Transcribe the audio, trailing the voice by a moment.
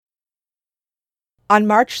On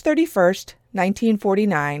March 31st,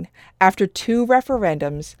 1949, after 2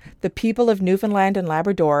 referendums, the people of Newfoundland and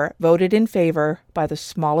Labrador voted in favor, by the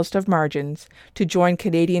smallest of margins, to join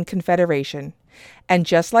Canadian Confederation. And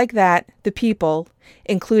just like that, the people,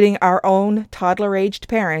 including our own toddler-aged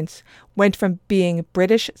parents, went from being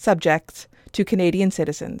British subjects to Canadian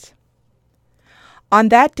citizens. On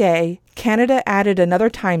that day, Canada added another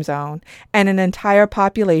time zone and an entire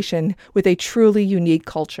population with a truly unique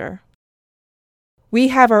culture. We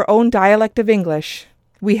have our own dialect of English.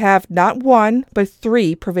 We have not 1, but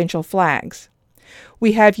 3 provincial flags.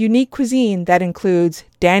 We have unique cuisine that includes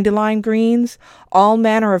dandelion greens, all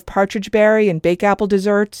manner of partridge berry and bake apple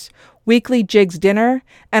desserts, weekly Jig's dinner,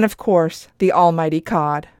 and of course, the almighty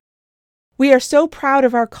cod. We are so proud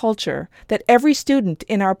of our culture that every student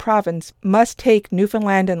in our province must take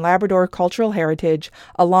Newfoundland and Labrador cultural heritage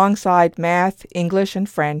alongside math, English, and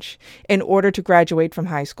French in order to graduate from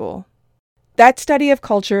high school. That study of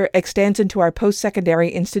culture extends into our post-secondary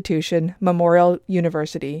institution, Memorial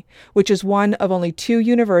University, which is one of only 2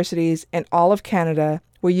 universities in all of Canada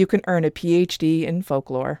where you can earn a PhD in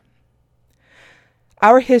folklore.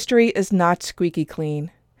 Our history is not squeaky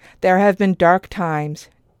clean. There have been dark times,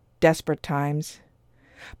 desperate times.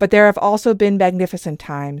 But there have also been magnificent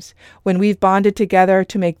times when we've bonded together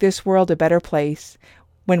to make this world a better place,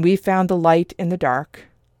 when we've found the light in the dark.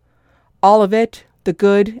 All of it, the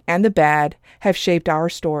good and the bad, have shaped our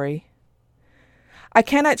story. I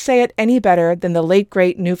cannot say it any better than the late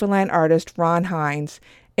great Newfoundland artist Ron Hines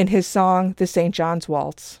in his song The St. John's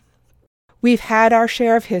Waltz. We've had our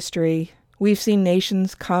share of history. We've seen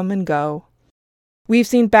nations come and go. We've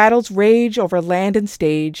seen battles rage over land and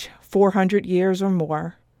stage, 400 years or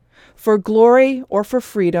more, for glory or for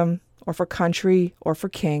freedom or for country or for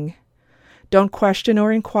king. Don't question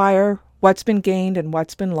or inquire what's been gained and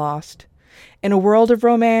what's been lost. In a world of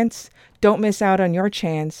romance, don't miss out on your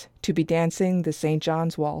chance to be dancing the St.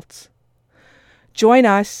 John's Waltz. Join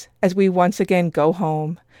us as we once again go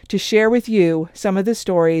home to share with you some of the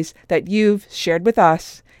stories that you've shared with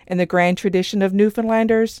us in the grand tradition of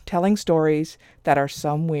Newfoundlanders telling stories that are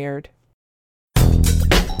some weird.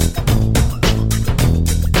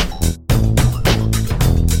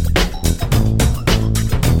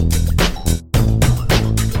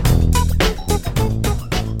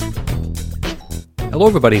 Hello,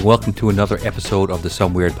 everybody. Welcome to another episode of the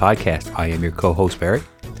Some Weird Podcast. I am your co-host, Barry.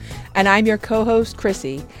 And I'm your co-host,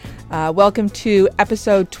 Chrissy. Welcome to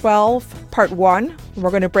episode 12, part 1. We're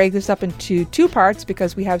going to break this up into 2 parts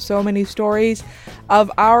because we have so many stories of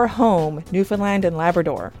our home, Newfoundland and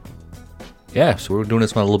Labrador. Yeah, so we're doing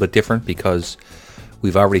this one a little bit different because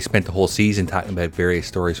we've already spent the whole season talking about various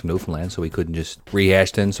stories from Newfoundland, so we couldn't just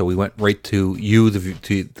rehash them. So we went right to you,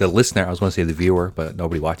 the listener. I was going to say the viewer, but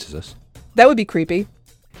nobody watches us. That would be creepy.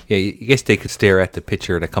 Yeah, I guess they could stare at the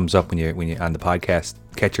picture that comes up when you're on the podcast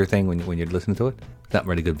catcher thing when you're listening to it. Not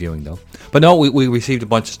really good viewing though. But no, we received a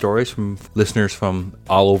bunch of stories from listeners from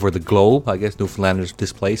all over the globe. I guess Newfoundlanders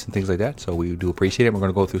displaced and things like that. So we do appreciate it. We're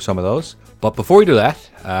going to go through some of those. But before we do that,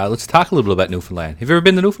 let's talk a little bit about Newfoundland. Have you ever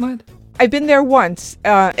been to Newfoundland? I've been there once.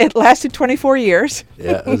 It lasted 24 years.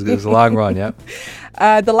 Yeah, it was a long run,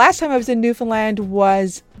 yeah. The last time I was in Newfoundland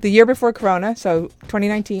was the year before Corona, so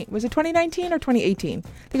 2019. Was it 2019 or 2018? I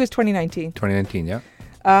think it was 2019. 2019,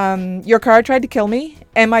 yeah. Your car tried to kill me,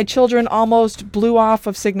 and my children almost blew off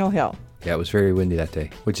of Signal Hill. Yeah, it was very windy that day,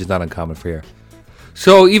 which is not uncommon for here.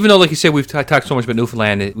 So even though, like you said, we've talked so much about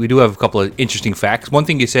Newfoundland, we do have a couple of interesting facts. One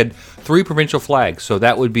thing you said, 3 provincial flags. So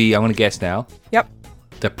that would be, I'm going to guess now. Yep.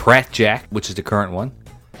 The Pratt Jack, which is the current one.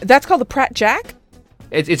 That's called the Pratt Jack?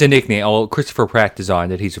 It's a nickname. Oh, Christopher Pratt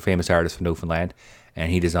designed it. He's a famous artist from Newfoundland,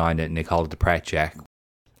 and he designed it, and they called it the Pratt Jack.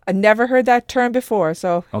 I never heard that term before,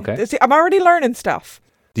 so okay. See, I'm already learning stuff.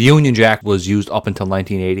 The Union Jack was used up until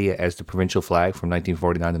 1980 as the provincial flag from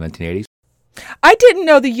 1949 to 1980s. I didn't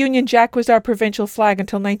know the Union Jack was our provincial flag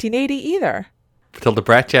until 1980 either. Until the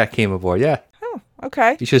Pratt Jack came aboard, yeah. Oh,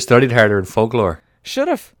 okay. You should have studied harder in folklore. Should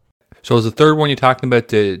have. So is the third one you're talking about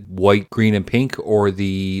the white, green, and pink, or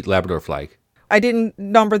the Labrador flag? I didn't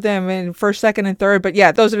number them in first, second, and third, but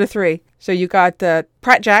yeah, those are the 3. So you got the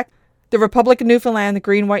Pratt Jack, the Republic of Newfoundland, the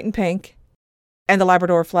green, white, and pink, and the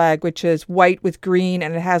Labrador flag, which is white with green,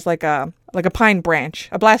 and it has like a pine branch,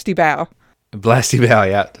 a blasty bough. A blasty bough,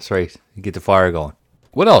 yeah, that's right. You get the fire going.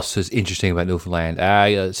 What else is interesting about Newfoundland?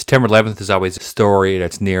 September 11th is always a story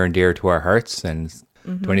that's near and dear to our hearts, and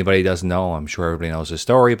to anybody who doesn't know, I'm sure everybody knows the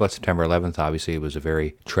story, but September 11th, obviously, was a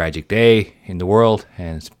very tragic day in the world,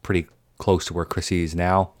 and it's pretty close to where Chrissy is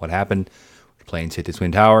now. What happened? Planes hit the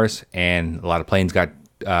Twin Towers, and a lot of planes got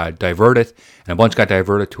diverted, and a bunch got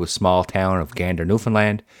diverted to a small town of Gander,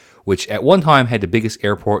 Newfoundland, which at one time had the biggest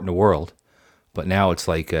airport in the world, but now it's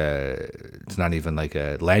like it's not even like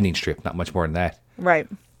a landing strip, not much more than that. Right.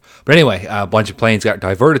 But anyway, a bunch of planes got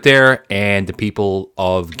diverted there, and the people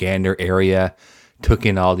of Gander area took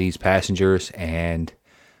in all these passengers and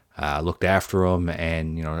looked after them.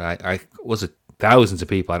 And, you know, I was it thousands of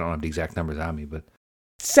people. I don't have the exact numbers on me, but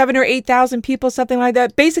 7,000 or 8,000 people, something like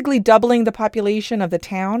that, basically doubling the population of the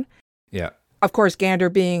town. yeah. Of course, Gander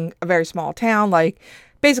being a very small town, like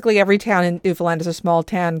basically every town in Newfoundland is a small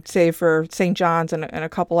town, save for St. John's and a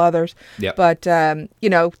couple others. Yep. But, you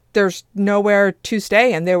know, there's nowhere to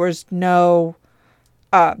stay, and there was no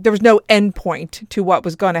end point to what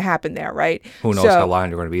was going to happen there, right? Who knows how long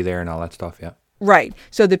they're going to be there and all that stuff, yeah. Right.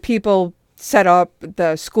 So the people set up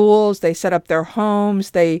the schools, they set up their homes,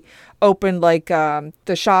 they opened like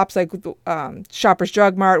the shops, like Shoppers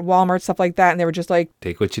Drug Mart, Walmart, stuff like that, and they were just like,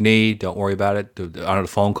 take what you need, don't worry about it. The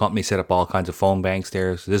phone company set up all kinds of phone banks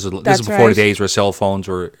there. So this is That's before right. the days where cell phones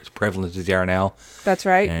were as prevalent as they are now. that's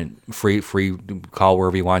right. And free call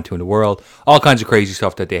wherever you want to in the world. All kinds of crazy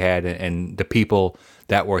stuff that they had, and the people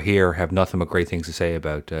that were here have nothing but great things to say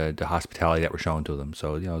about the hospitality that were shown to them.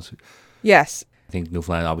 So, you know, Yes. I think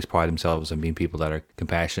Newfoundland always pride themselves on being people that are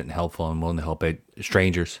compassionate and helpful and willing to help out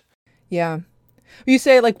strangers. Yeah. You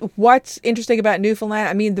say, like, what's interesting about Newfoundland?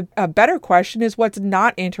 I mean, a better question is what's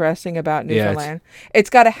not interesting about Newfoundland. It's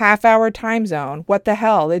got a half-hour time zone. What the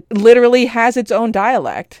hell? It literally has its own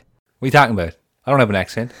dialect. What are you talking about? I don't have an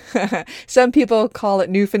accent. Some people call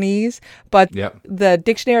it Newfoundlandese, but Yep. the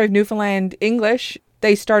Dictionary of Newfoundland English,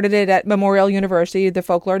 they started it at Memorial University, the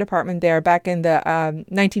folklore department there, back in the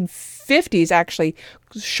 1950s, actually,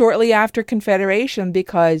 shortly after Confederation,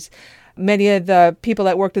 because many of the people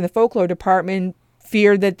that worked in the folklore department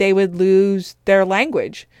feared that they would lose their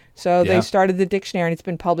language. So Yeah. they started the dictionary, and it's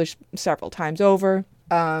been published several times over.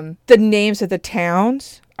 The names of the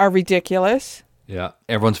towns are ridiculous. Yeah.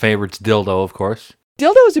 Everyone's favorite's Dildo, of course.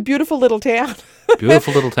 Dildo is a beautiful little town.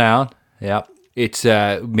 Beautiful little town. Yeah. It's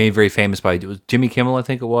made very famous by it was Jimmy Kimmel, I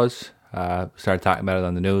think it was. Started talking about it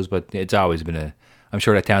on the news, but it's always been I'm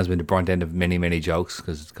sure that town's been the brunt end of many, many jokes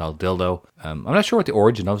because it's called Dildo. I'm not sure what the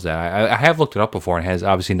origin of that. I have looked it up before, and it has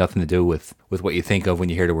obviously nothing to do with what you think of when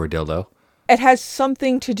you hear the word dildo. It has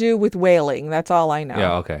something to do with whaling. That's all I know.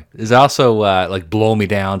 Yeah, okay. There's also like Blow Me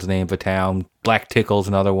Down's the name of a town. Black Tickle's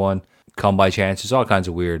another one. Come by Chance. There's all kinds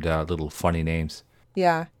of weird little funny names.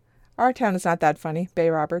 Yeah. Our town is not that funny, Bay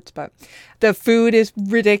Roberts, but the food is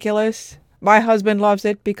ridiculous. My husband loves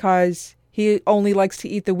it because he only likes to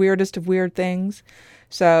eat the weirdest of weird things.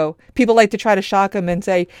 So people like to try to shock him and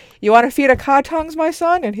say, "You want to feed a cod tongues, my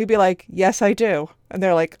son?" And he'd be like, "Yes, I do." And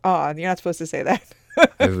they're like, "Oh, you're not supposed to say that."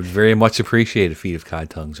 I would very much appreciate a feed of cod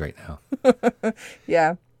tongues right now.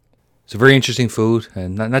 Yeah. It's a very interesting food,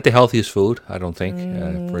 and not the healthiest food, I don't think,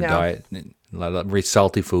 for a no. diet. A lot of very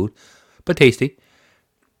salty food, but tasty.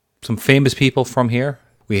 Some famous people from here.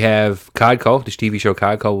 We have Codco, this TV show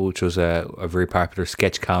Codco, which was a very popular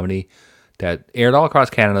sketch comedy that aired all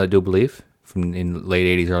across Canada, I do believe, from in the late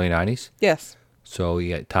 80s, early 90s. Yes. So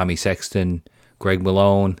you got Tommy Sexton, Greg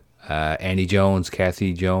Malone, Andy Jones,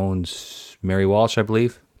 Kathy Jones, Mary Walsh, I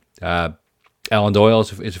believe. Alan Doyle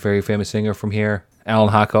is a very famous singer from here.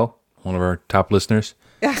 Alan Hacko, one of our top listeners.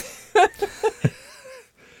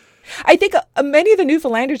 I think many of the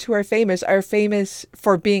Newfoundlanders who are famous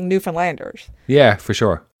for being Newfoundlanders. Yeah, for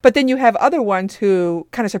sure. But then you have other ones who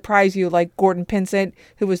kind of surprise you, like Gordon Pinsent,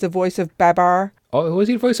 who was the voice of Babar. Oh, was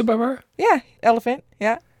he the voice of Babar? Yeah, Elephant,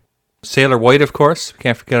 yeah. Sailor White, of course.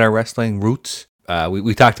 Can't forget our wrestling roots.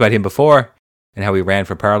 We talked about him before and how he ran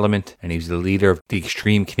for Parliament, and he was the leader of the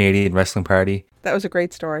Extreme Canadian Wrestling Party. That was a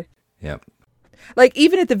great story. Yep. Like,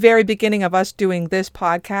 even at the very beginning of us doing this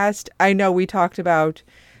podcast, I know we talked about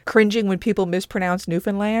cringing when people mispronounce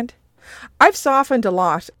Newfoundland. I've softened a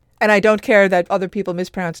lot, and I don't care that other people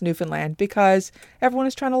mispronounce Newfoundland because everyone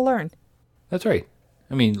is trying to learn. That's right.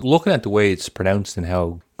 I mean, looking at the way it's pronounced and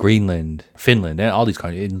how Greenland, Finland, and all these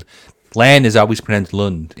countries, land is always pronounced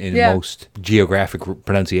Lund in most geographic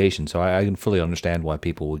pronunciation. So I can fully understand why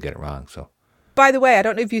people would get it wrong. So, by the way, I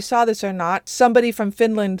don't know if you saw this or not. Somebody from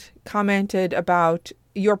Finland commented about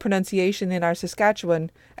your pronunciation in our Saskatchewan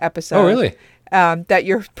episode. Oh, really? That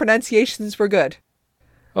your pronunciations were good.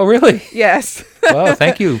 Oh, really? Yes. Well,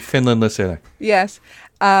 thank you, Finland listener. Yes.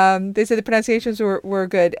 They said the pronunciations were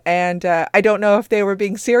good. And I don't know if they were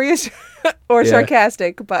being serious or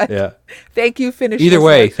sarcastic, but thank you, Finnish Either listener.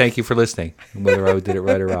 way, thank you for listening, whether I did it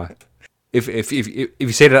right or wrong. If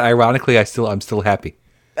you say that ironically, I'm still happy.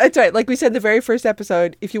 That's right. Like we said in the very first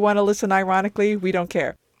episode, if you want to listen ironically, we don't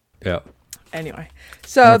care. Yeah. Anyway, I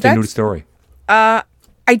so wonder if they knew the that's. story.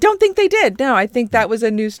 I don't think they did. No, I think that was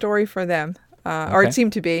a news story for them. Or Okay. it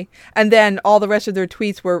seemed to be. And then all the rest of their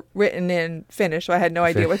tweets were written in Finnish, so I had no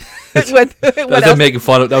idea what That what was them else. making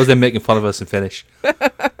fun of. That was them making fun of us in Finnish.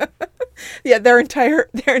 Yeah, their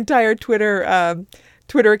entire Twitter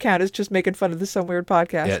account is just making fun of the Some Weird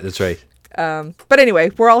podcast. Yeah, that's right. But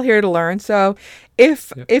anyway, we're all here to learn. So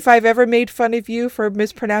if I've ever made fun of you for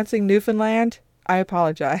mispronouncing Newfoundland, I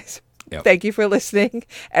apologize. Yep. Thank you for listening,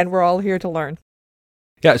 and we're all here to learn.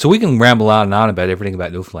 Yeah, so we can ramble on and on about everything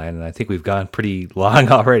about Newfoundland, and I think we've gone pretty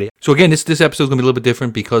long already. So again, this episode is going to be a little bit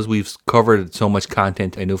different because we've covered so much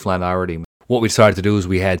content in Newfoundland already. What we decided to do is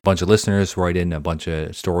we had a bunch of listeners write in a bunch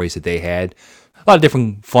of stories that they had. A lot of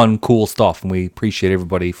different fun, cool stuff, and we appreciate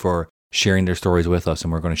everybody for sharing their stories with us,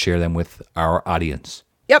 and we're going to share them with our audience.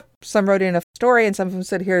 Yep. Some wrote in a story and some of them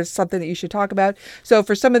said, here's something that you should talk about. So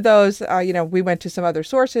for some of those, we went to some other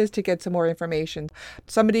sources to get some more information.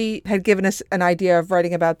 Somebody had given us an idea of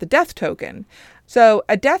writing about the death token. So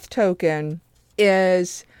a death token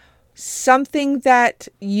is something that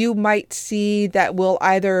you might see that will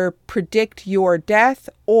either predict your death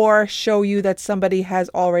or show you that somebody has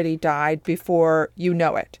already died before you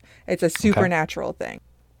know it. It's a supernatural thing.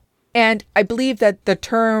 And I believe that the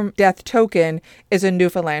term death token is a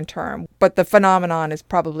Newfoundland term, but the phenomenon is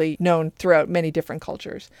probably known throughout many different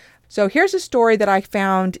cultures. So here's a story that I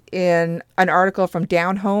found in an article from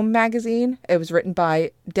Down Home magazine. It was written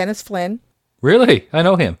by Dennis Flynn. Really? I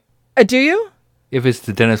know him. Do you? If it's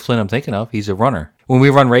the Dennis Flynn I'm thinking of, he's a runner. When we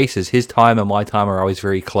run races, his time and my time are always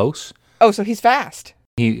very close. Oh, so he's fast.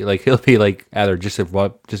 He'll be like either just in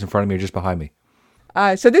front of me or just behind me.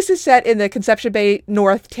 So this is set in the Conception Bay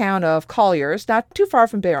North town of Colliers, not too far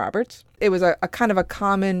from Bay Roberts. It was a kind of a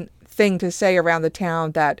common thing to say around the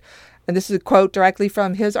town that, and this is a quote directly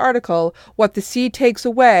from his article, what the sea takes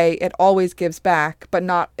away, it always gives back, but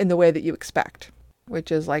not in the way that you expect, which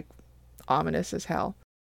is like ominous as hell.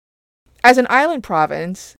 As an island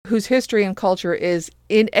province whose history and culture is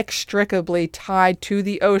inextricably tied to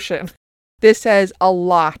the ocean, this says a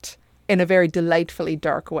lot in a very delightfully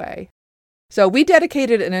dark way. So we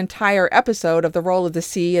dedicated an entire episode of the role of the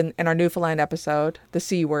sea in our Newfoundland episode, the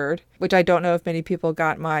C word, which I don't know if many people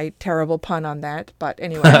got my terrible pun on that, but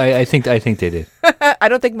anyway. I think they did. I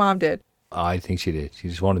don't think Mom did. I think she did. She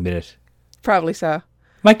just won't admit it. Probably so.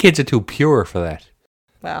 My kids are too pure for that.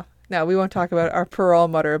 Well, no, we won't talk about our poor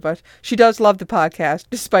old mother, but she does love the podcast,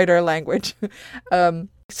 despite our language.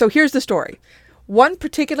 So here's the story. One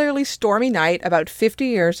particularly stormy night about 50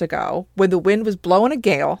 years ago, when the wind was blowing a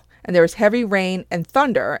gale, and there was heavy rain and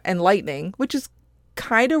thunder and lightning, which is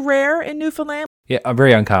kind of rare in Newfoundland. Yeah,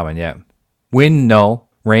 very uncommon, yeah. Wind, no.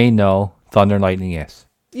 Rain, no. Thunder and lightning, yes.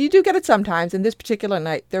 You do get it sometimes. In this particular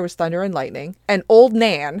night, there was thunder and lightning. And old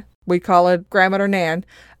Nan, we call it Grandmother Nan,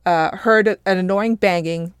 heard an annoying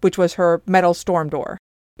banging, which was her metal storm door.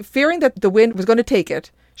 Fearing that the wind was going to take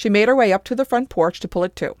it, she made her way up to the front porch to pull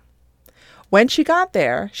it to. When she got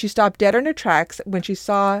there, she stopped dead in her tracks when she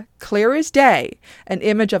saw, clear as day, an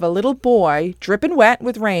image of a little boy, dripping wet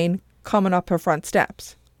with rain, coming up her front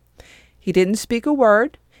steps. He didn't speak a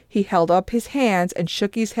word. He held up his hands and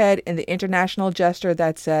shook his head in the international gesture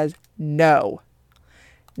that says, no.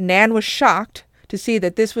 Nan was shocked to see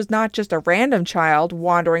that this was not just a random child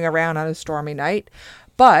wandering around on a stormy night,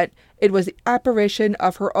 but it was the apparition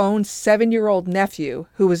of her own 7-year-old nephew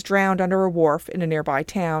who was drowned under a wharf in a nearby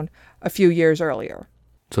town a few years earlier.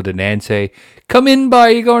 So did Nan say, come in, boy,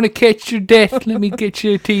 you're going to catch your death. Let me get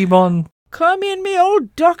you a T-bone. Come in, me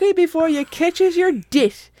old ducky, before you catches your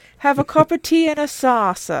dit. Have a cup of tea and a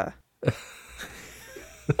saucer.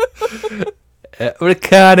 With a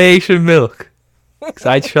carnation milk. 'Cause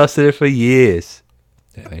I trusted it for years.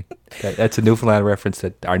 Anyway, that's a Newfoundland reference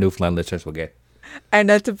that our Newfoundland listeners will get. And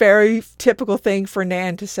that's a very typical thing for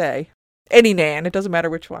Nan to say. Any Nan, it doesn't matter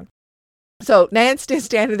which one. So Nan's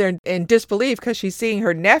standing there in disbelief because she's seeing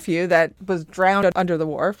her nephew that was drowned under the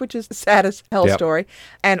wharf, which is the saddest hell story.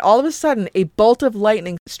 And all of a sudden, a bolt of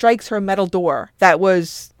lightning strikes her metal door that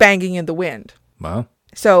was banging in the wind. Wow.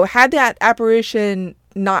 So had that apparition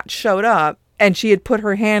not showed up and she had put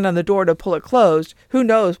her hand on the door to pull it closed, who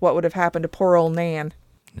knows what would have happened to poor old Nan.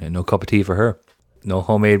 Yeah, no cup of tea for her. No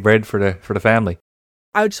homemade bread for the family.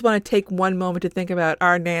 I just want to take one moment to think about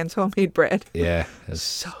our Nan's homemade bread. Yeah.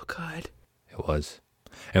 So good. It was.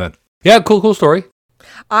 Anyway, yeah, cool story.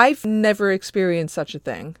 I've never experienced such a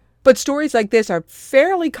thing. But stories like this are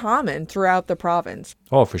fairly common throughout the province.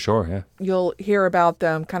 Oh, for sure, yeah. You'll hear about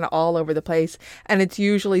them kind of all over the place. And it's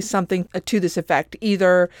usually something to this effect.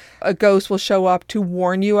 Either a ghost will show up to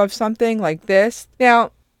warn you of something like this.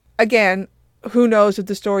 Now, again, who knows if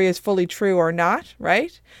the story is fully true or not,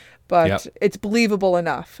 right? But Yep. it's believable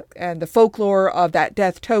enough. And the folklore of that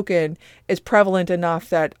death token is prevalent enough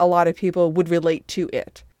that a lot of people would relate to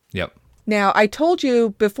it. Yep. Now, I told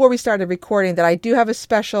you before we started recording that I do have a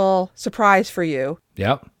special surprise for you.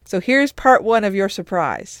 Yep. So here's part 1 of your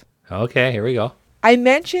surprise. Okay, here we go. I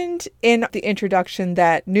mentioned in the introduction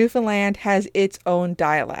that Newfoundland has its own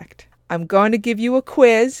dialect. I'm going to give you a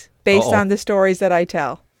quiz based on the stories that I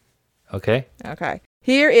tell. Okay. Okay.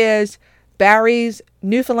 Here is Barry's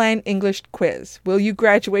Newfoundland English quiz. Will you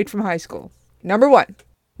graduate from high school? Number 1.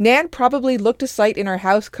 Nan probably looked a sight in her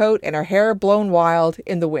house coat and her hair blown wild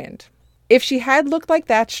in the wind. If she had looked like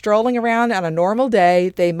that strolling around on a normal day,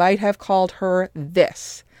 they might have called her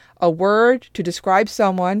this. A word to describe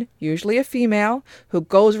someone, usually a female, who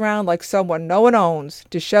goes around like someone no one owns,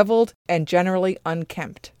 disheveled and generally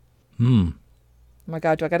unkempt. Oh my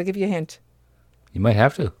God, do I got to give you a hint? You might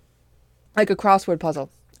have to. Like a crossword puzzle.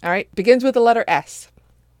 All right, begins with the letter S.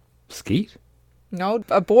 Skeet? No,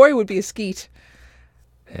 a boy would be a skeet.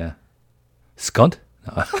 Yeah. Skunt?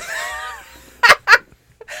 No.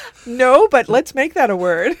 No, but let's make that a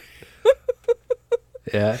word.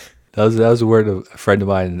 Yeah. That was a word a friend of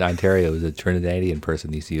mine in Ontario, was a Trinidadian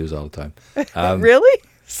person used to use all the time. Really?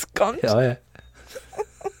 Skunt? Oh, yeah.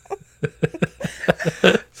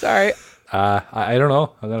 Sorry. I don't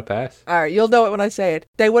know. I'm going to pass. All right, you'll know it when I say it.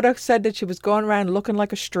 They would have said that she was going around looking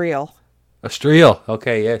like a streel. A streel.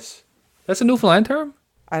 Okay, yes. That's a Newfoundland term?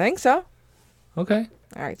 I think so. Okay.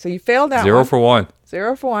 All right, so you failed that 0 one. for 1.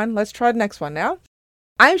 0 for 1. Let's try the next one now.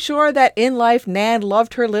 I'm sure that in life Nan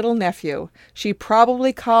loved her little nephew. She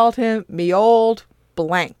probably called him me old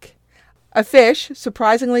blank. A fish,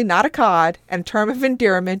 surprisingly not a cod, and a term of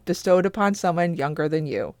endearment bestowed upon someone younger than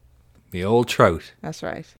you. Me old trout. That's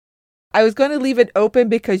right. I was going to leave it open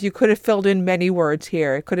because you could have filled in many words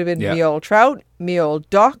here. It could have been me old trout, me old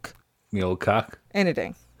duck. Me old cock.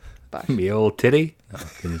 Anything. But Me old titty. No,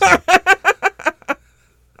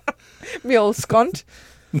 me old skunt.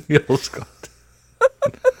 me old skunt.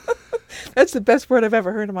 That's the best word I've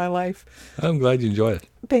ever heard in my life. I'm glad you enjoy it.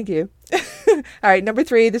 Thank you. All right, number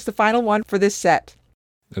 3. This is the final one for this set.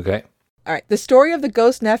 Okay. All right. The story of the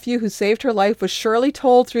ghost nephew who saved her life was surely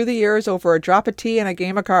told through the years over a drop of tea and a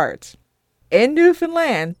game of cards. In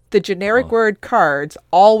Newfoundland, the generic word cards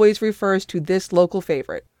always refers to this local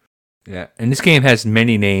favorite. Yeah. And this game has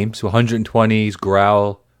many names. 120s,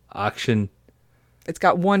 growl, auction. It's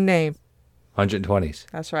got one name. 120s.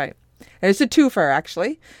 That's right. And it's a twofer,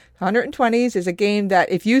 actually. 120s is a game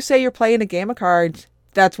that if you say you're playing a game of cards,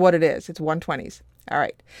 that's what it is. It's 120s. All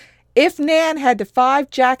right. If Nan had the 5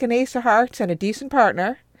 jack and ace of hearts and a decent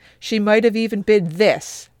partner, she might have even bid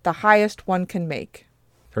this, the highest one can make.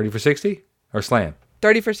 30 for 60? Or slam?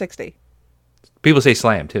 30 for 60. People say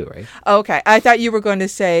slam too, right? Okay. I thought you were going to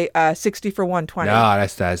say 60 for 120. No,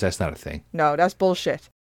 that's not a thing. No, that's bullshit.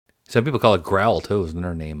 Some people call it growl too, is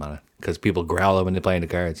another name on it. Because people growl when they're playing the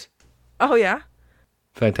cards. Oh, yeah?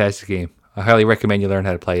 Fantastic game. I highly recommend you learn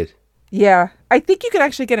how to play it. Yeah. I think you could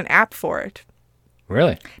actually get an app for it.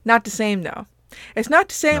 Really? Not the same, though. It's not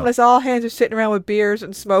the same unless all hands are sitting around with beers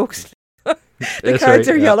and smokes. The cards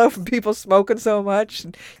are yellow from people smoking so much.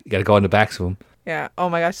 You got to go on the backs of them. Yeah. Oh,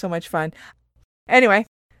 my gosh, so much fun. Anyway,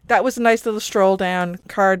 that was a nice little stroll down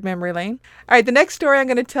card memory lane. All right, the next story I'm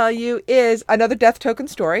going to tell you is another death token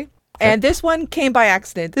story. And this one came by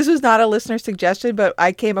accident. This was not a listener suggestion, but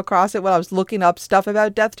I came across it when I was looking up stuff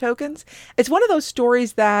about death tokens. It's one of those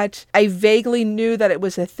stories that I vaguely knew that it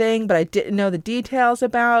was a thing, but I didn't know the details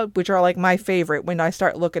about, which are like my favorite when I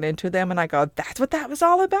start looking into them and I go, that's what that was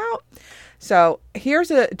all about? So here's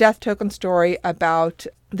a death token story about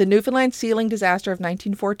the Newfoundland sealing disaster of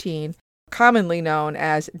 1914, commonly known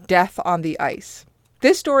as Death on the Ice.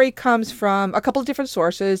 This story comes from a couple of different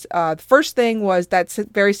sources. The first thing was that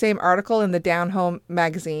very same article in the Down Home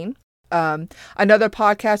magazine. Another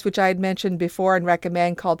podcast, which I had mentioned before and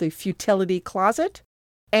recommend, called The Futility Closet.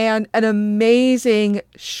 And an amazing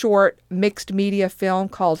short mixed media film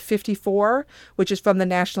called 54, which is from the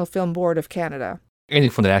National Film Board of Canada. Anything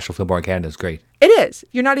from the National Film Board of Canada is great. It is.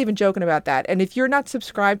 You're not even joking about that. And if you're not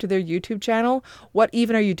subscribed to their YouTube channel, what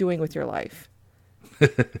even are you doing with your life?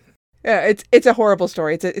 Yeah, it's a horrible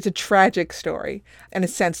story. It's a tragic story and a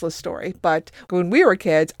senseless story. But when we were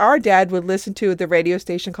kids, our dad would listen to the radio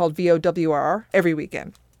station called VOWR every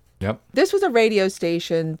weekend. Yep. This was a radio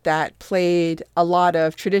station that played a lot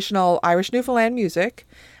of traditional Irish Newfoundland music.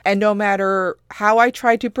 And no matter how I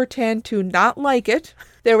tried to pretend to not like it,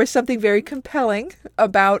 There was something very compelling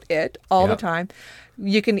about it all the Yep. time.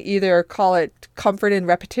 You can either call it comfort in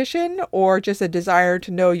repetition or just a desire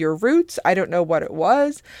to know your roots. I don't know what it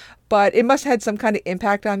was, but it must have had some kind of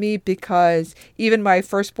impact on me because even my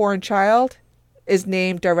firstborn child is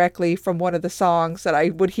named directly from one of the songs that I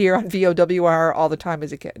would hear on VOWR all the time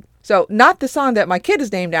as a kid. So not the song that my kid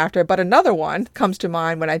is named after, but another one comes to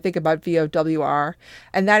mind when I think about VOWR,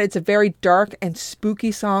 and that it's a very dark and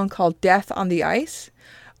spooky song called Death on the Ice,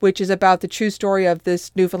 which is about the true story of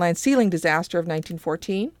this Newfoundland sealing disaster of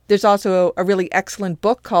 1914. There's also a really excellent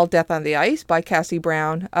book called Death on the Ice by Cassie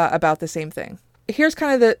Brown about the same thing. Here's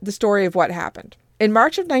kind of the story of what happened. In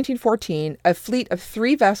March of 1914, a fleet of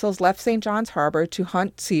 3 vessels left St. John's Harbor to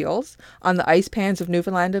hunt seals on the ice pans of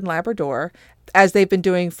Newfoundland and Labrador, as they've been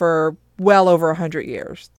doing for well over 100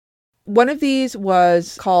 years. One of these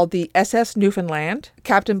was called the SS Newfoundland,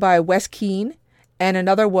 captained by Wes Keane, and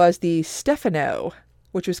another was the Stefano,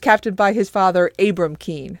 which was captained by his father, Abram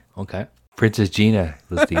Keane. Okay. Princess Gina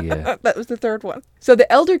was the... That was the third one. So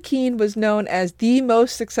the elder Keane was known as the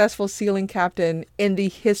most successful sealing captain in the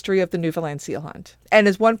history of the Newfoundland seal hunt. And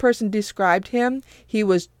as one person described him, he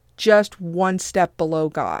was just one step below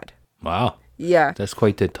God. Wow. Yeah. That's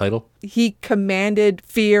quite the title. He commanded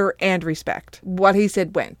fear and respect. What he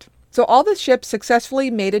said went. So all the ships successfully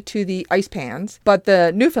made it to the ice pans, but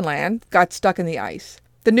the Newfoundland got stuck in the ice.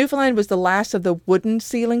 The Newfoundland was the last of the wooden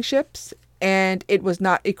sealing ships, and it was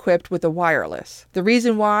not equipped with a wireless. The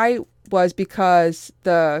reason why was because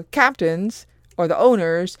the captains or the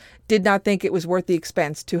owners did not think it was worth the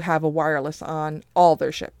expense to have a wireless on all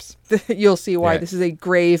their ships. You'll see why this is a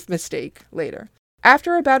grave mistake later.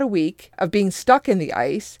 After about a week of being stuck in the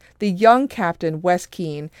ice, the young captain, Wes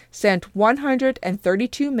Keane, sent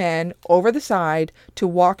 132 men over the side to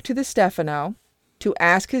walk to the Stefano to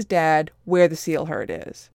ask his dad where the seal herd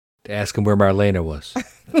is. To ask him where Marlena was.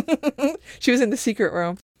 She was in the secret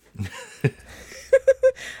room.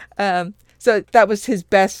 So that was his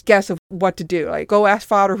best guess of what to do. Like, go ask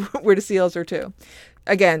father where the seals are too.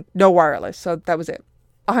 Again, no wireless, so that was it.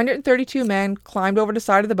 132 men climbed over the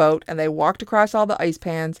side of the boat and they walked across all the ice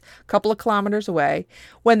pans a couple of kilometers away.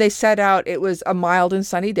 When they set out, it was a mild and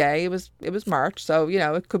sunny day. It was March, so,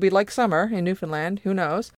 it could be like summer in Newfoundland. Who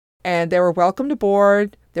knows? And they were welcomed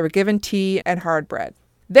aboard. They were given tea and hard bread.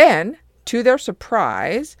 Then, to their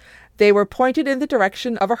surprise, they were pointed in the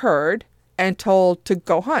direction of a herd and told to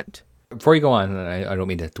go hunt. Before you go on, I don't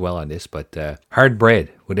mean to dwell on this, but hard bread.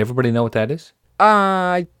 Would everybody know what that is?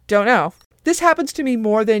 I don't know. This happens to me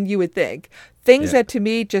more than you would think. Things that to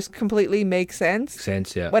me just completely make sense.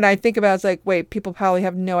 Yeah. When I think about it, it's like, wait, people probably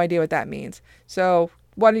have no idea what that means. So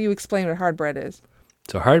why don't you explain what hard bread is?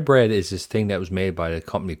 So hard bread is this thing that was made by the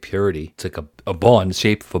company Purity. It's like a bun, the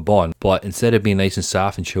shape of a bun, but instead of being nice and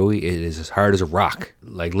soft and chewy, it is as hard as a rock,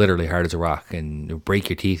 like literally hard as a rock, and it'll break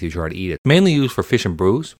your teeth if you try to eat it. Mainly used for fish and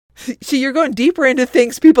brews. See, you're going deeper into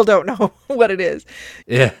things people don't know what it is.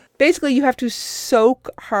 Yeah. Basically, you have to soak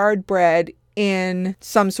hard bread in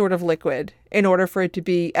some sort of liquid in order for it to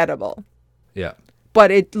be edible. Yeah.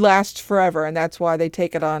 But it lasts forever, and that's why they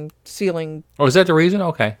take it on sealing. Oh, is that the reason?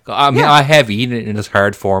 Okay. I mean, I have eaten it in this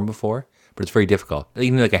hard form before, but it's very difficult.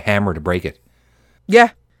 Even like a hammer to break it.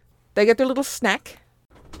 Yeah. They get their little snack,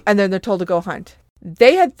 and then they're told to go hunt.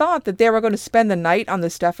 They had thought that they were going to spend the night on the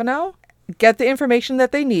Stefano, get the information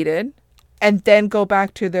that they needed, and then go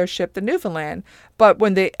back to their ship, the Newfoundland. But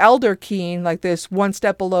when the elder Keane, like this one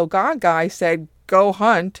step below God guy, said, go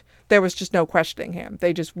hunt, there was just no questioning him.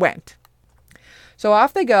 They just went. So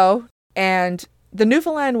off they go, and the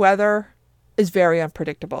Newfoundland weather is very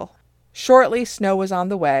unpredictable. Shortly, snow was on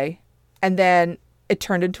the way, and then it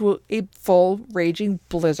turned into a full raging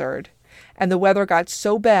blizzard. And the weather got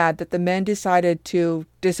so bad that the men decided to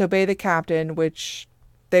disobey the captain, which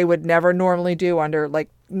they would never normally do under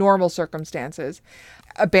normal circumstances,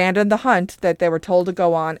 abandon the hunt that they were told to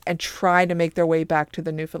go on, and try to make their way back to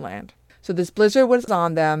the Newfoundland. So this blizzard was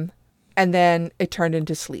on them, and then it turned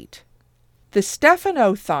into sleet. The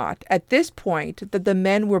Stefano thought at this point that the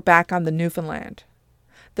men were back on the Newfoundland.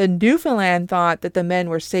 The Newfoundland thought that the men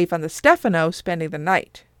were safe on the Stefano spending the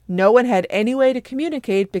night. No one had any way to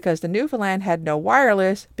communicate because the Newfoundland had no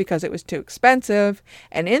wireless because it was too expensive.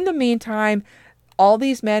 And in the meantime, all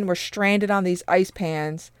these men were stranded on these ice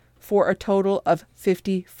pans for a total of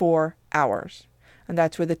 54 hours. And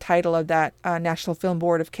that's where the title of that National Film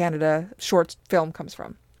Board of Canada short film comes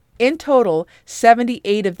from. In total,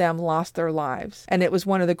 78 of them lost their lives, and it was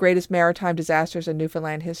one of the greatest maritime disasters in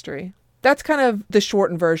Newfoundland history. That's kind of the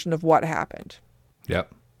shortened version of what happened.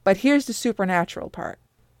 Yep. But here's the supernatural part.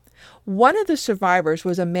 One of the survivors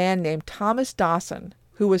was a man named Thomas Dawson,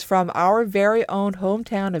 who was from our very own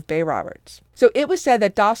hometown of Bay Roberts. So it was said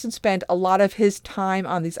that Dawson spent a lot of his time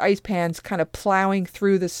on these ice pans kind of plowing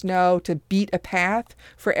through the snow to beat a path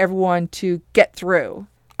for everyone to get through.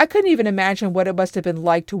 I couldn't even imagine what it must have been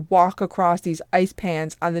like to walk across these ice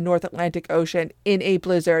pans on the North Atlantic Ocean in a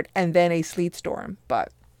blizzard and then a sleet storm,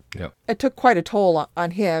 but it took quite a toll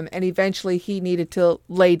on him, and eventually he needed to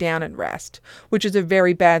lay down and rest, which is a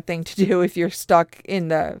very bad thing to do if you're stuck in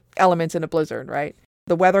the elements in a blizzard, right?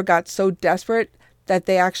 The weather got so desperate that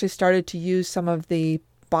they actually started to use some of the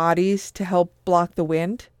bodies to help block the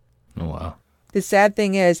wind. Oh, wow. The sad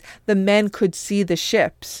thing is the men could see the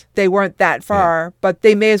ships. They weren't that far, but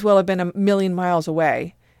they may as well have been a million miles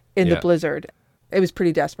away in the blizzard. It was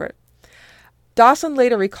pretty desperate. Dawson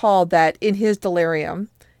later recalled that in his delirium,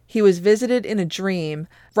 he was visited in a dream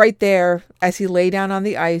right there as he lay down on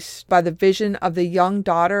the ice by the vision of the young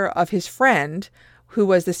daughter of his friend, who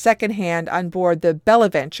was the second hand on board the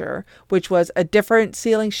Bonaventure, which was a different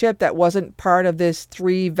sealing ship that wasn't part of this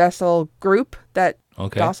 3-vessel group that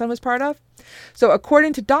Dawson was part of. So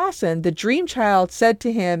according to Dawson, the dream child said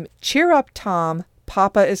to him, "Cheer up, Tom,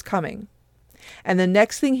 Papa is coming." And the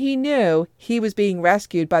next thing he knew, he was being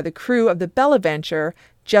rescued by the crew of the Bonaventure,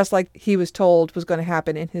 just like he was told was going to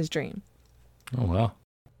happen in his dream. Oh, wow.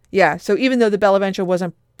 Yeah, so even though the Bonaventure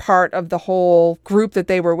wasn't part of the whole group that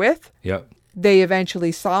they were with, they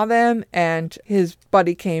eventually saw them, and his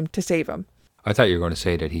buddy came to save him. I thought you were going to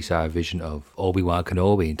say that he saw a vision of Obi-Wan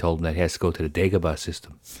Kenobi and told him that he has to go to the Dagobah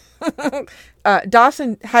system.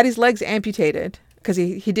 Dawson had his legs amputated because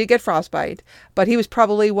he did get frostbite, but he was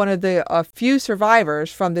probably one of the few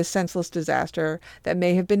survivors from this senseless disaster that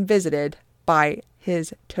may have been visited by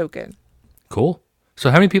his token. Cool.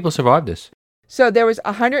 So how many people survived this? So there was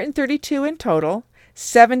 132 in total.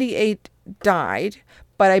 78 died,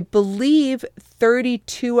 but I believe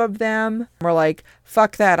 32 of them were like,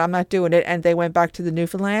 fuck that, I'm not doing it, and they went back to the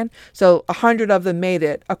Newfoundland. So 100 of them made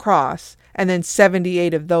it across, and then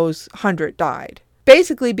 78 of those 100 died.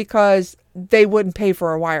 Basically because they wouldn't pay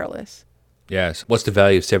for a wireless. Yes. What's the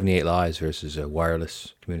value of 78 lives versus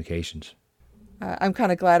wireless communications? I'm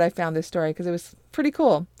kind of glad I found this story because it was pretty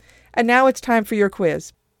cool. And now it's time for your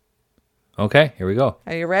quiz. Okay, here we go.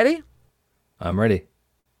 Are you ready? I'm ready.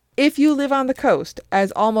 If you live on the coast,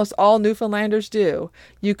 as almost all Newfoundlanders do,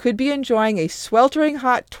 you could be enjoying a sweltering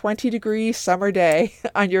hot 20-degree summer day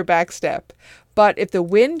on your back step. But if the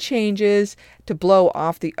wind changes to blow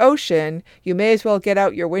off the ocean, you may as well get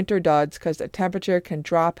out your winter duds because the temperature can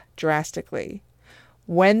drop drastically.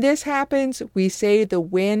 When this happens, we say the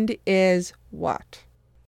wind is what?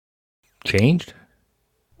 Changed?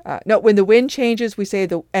 No, when the wind changes, we say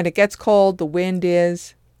and it gets cold, the wind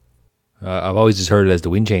is... I've always just heard it as the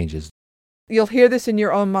wind changes. You'll hear this in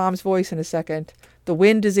your own mom's voice in a second. The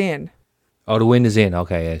wind is in. Oh, the wind is in.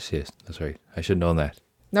 Okay, yes, that's right. I should have known that.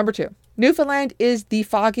 Number 2. Newfoundland is the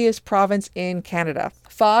foggiest province in Canada.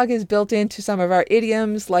 Fog is built into some of our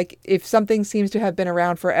idioms, like if something seems to have been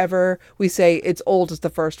around forever, we say it's old as the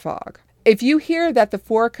first fog. If you hear that the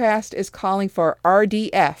forecast is calling for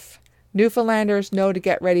RDF, Newfoundlanders know to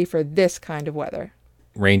get ready for this kind of weather.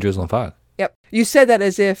 Rain, drizzle, and fog. Yep. You said that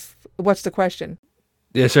as if, what's the question?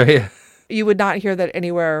 Yes, right. Yeah. You would not hear that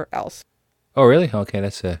anywhere else. Oh, really? Okay,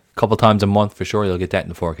 that's a couple times a month for sure. You'll get that in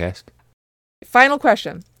the forecast. Final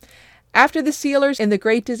question. After the sealers in the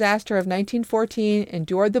Great Disaster of 1914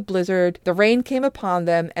 endured the blizzard, the rain came upon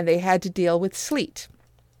them and they had to deal with sleet.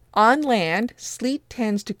 On land, sleet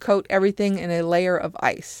tends to coat everything in a layer of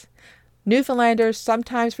ice. Newfoundlanders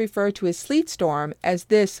sometimes refer to a sleet storm as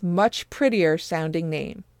this much prettier sounding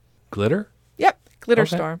name. Glitter? Yep, glitter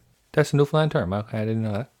storm. That's a Newfoundland term. Okay, I didn't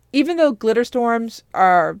know that. Even though glitter storms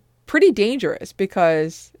are pretty dangerous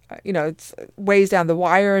because, it's weighs down the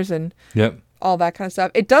wires and all that kind of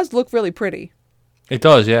stuff, it does look really pretty. It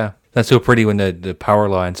does, yeah. That's so pretty when the power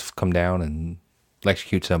lines come down and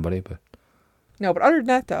electrocute somebody. But no, but other than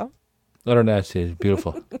that, though. Other than that, it's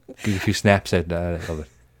beautiful. Give a few snaps of it.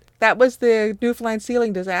 That was the Newfoundland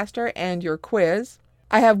sealing disaster and your quiz.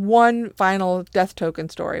 I have one final death token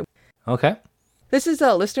story. Okay. This is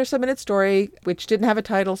a listener-submitted story, which didn't have a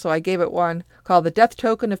title, so I gave it one, called The Death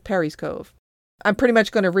Token of Perry's Cove. I'm pretty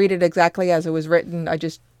much going to read it exactly as it was written. I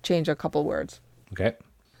just changed a couple words. Okay.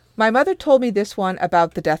 My mother told me this one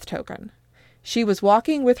about the death token. She was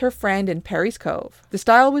walking with her friend in Perry's Cove. The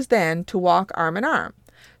style was then to walk arm in arm.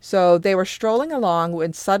 So they were strolling along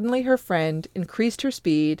when suddenly her friend increased her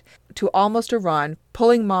speed to almost a run,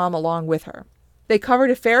 pulling Mom along with her. They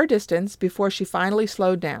covered a fair distance before she finally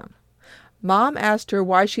slowed down. Mom asked her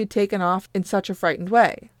why she had taken off in such a frightened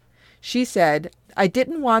way. She said, I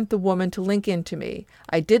didn't want the woman to link into me.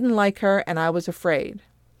 I didn't like her and I was afraid.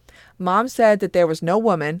 Mom said that there was no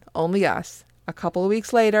woman, only us. A couple of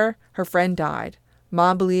weeks later, her friend died.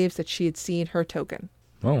 Mom believes that she had seen her token.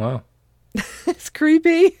 Oh, wow. It's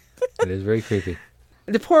creepy. It is very creepy.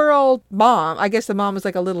 The poor old mom, I guess the mom was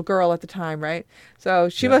like a little girl at the time, right? So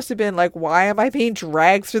she must have been like, why am I being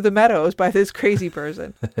dragged through the meadows by this crazy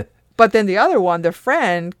person? But then the other one, the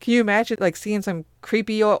friend, can you imagine like seeing some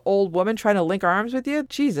creepy old woman trying to link arms with you?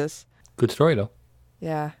 Jesus. Good story, though.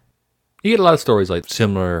 Yeah. You get a lot of stories like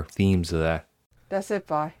similar themes to that. That's it,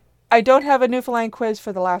 bye. I don't have a Newfoundland quiz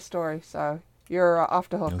for the last story, so you're off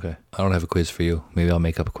the hook. Okay. I don't have a quiz for you. Maybe I'll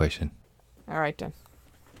make up a question. All right, then.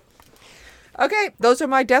 Okay, those are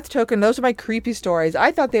my death token. Those are my creepy stories.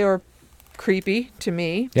 I thought they were creepy to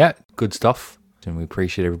me. Yeah, good stuff. And we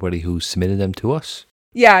appreciate everybody who submitted them to us.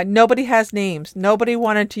 Yeah, nobody has names. Nobody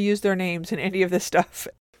wanted to use their names in any of this stuff.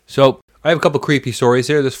 So, I have a couple creepy stories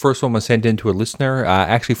here. This first one was sent in to a listener,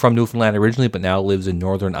 actually from Newfoundland originally, but now lives in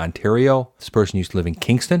northern Ontario. This person used to live in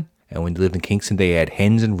Kingston. And when they lived in Kingston, they had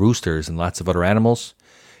hens and roosters and lots of other animals.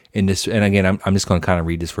 And again, I'm just going to kind of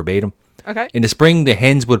read this verbatim. Okay. In the spring, the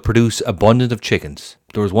hens would produce abundance of chickens.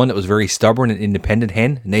 There was one that was very stubborn and independent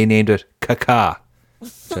hen, and they named it Kaka,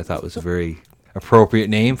 which I thought was a very appropriate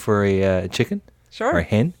name for a chicken. Sure. Or a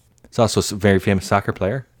hen. It's also a very famous soccer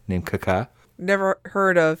player named Kaka. Never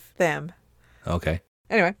heard of them. Okay.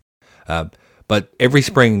 Anyway. But every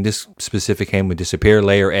spring, this specific hen would disappear,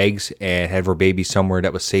 lay her eggs, and have her baby somewhere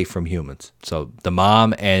that was safe from humans. So the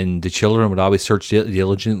mom and the children would always search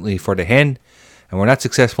diligently for the hen, and were not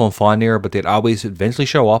successful in finding her, but they'd always eventually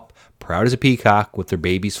show up, proud as a peacock, with their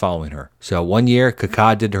babies following her. So one year,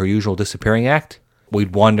 Kaka did her usual disappearing act.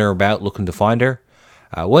 We'd wander about looking to find her.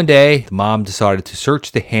 One day, the mom decided to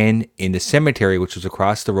search the hen in the cemetery, which was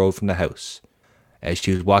across the road from the house. As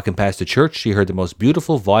she was walking past the church, she heard the most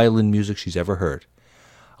beautiful violin music she's ever heard.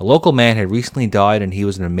 A local man had recently died, and he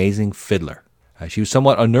was an amazing fiddler. She was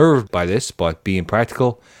somewhat unnerved by this, but being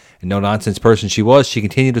practical and no-nonsense person she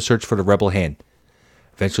continued to search for the rebel hen.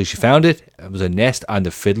 Eventually, she found it. It was a nest on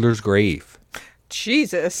the fiddler's grave.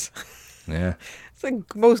 Jesus. Yeah. It's the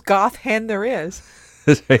most goth hen there is.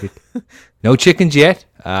 That's right. No chickens yet,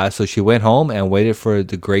 so she went home and waited for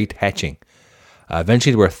the great hatching.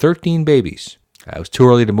 Eventually, there were 13 babies. It was too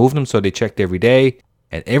early to move them, so they checked every day.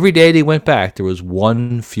 And every day they went back, there was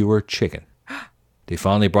one fewer chicken. They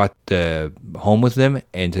finally brought the home with them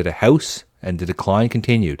into the house, and the decline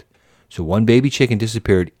continued. So one baby chicken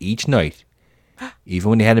disappeared each night. Even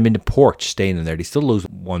when they had them in the porch, staying in there, they still lose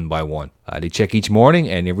one by one. They check each morning,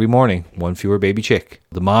 and every morning, one fewer baby chick.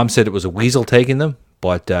 The mom said it was a weasel taking them,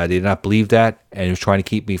 but they did not believe that, and it was trying to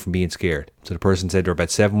keep me from being scared. So the person said they were about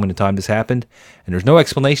 7 when the time this happened, and there's no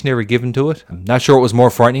explanation ever given to it. I'm not sure what was more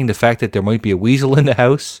frightening, the fact that there might be a weasel in the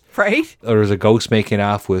house, right? Or there's a ghost making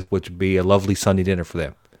off with, which would be a lovely Sunday dinner for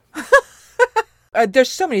them. There's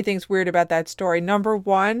so many things weird about that story. Number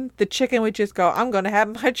one, the chicken would just go, I'm going to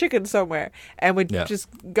have my chicken somewhere, and would just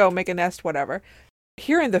go make a nest, whatever.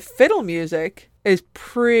 Hearing the fiddle music is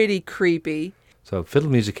pretty creepy. So fiddle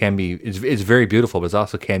music can be, it's very beautiful, but it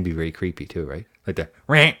also can be very creepy too, right? Like the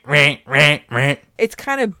rant, rant, rant, rant. It's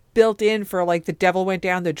kind of built in for like The Devil Went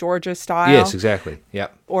Down the Georgia style. Yes, exactly.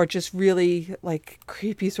 Yep. Or just really like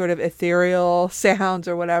creepy sort of ethereal sounds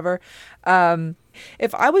or whatever.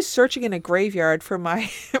 If I was searching in a graveyard for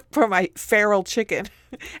my for my feral chicken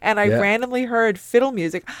and I randomly heard fiddle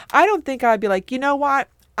music, I don't think I'd be like, you know what?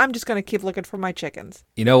 I'm just going to keep looking for my chickens.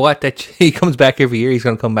 You know what? He comes back every year. He's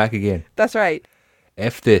going to come back again. That's right.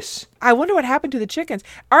 F this. I wonder what happened to the chickens.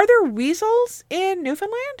 Are there weasels in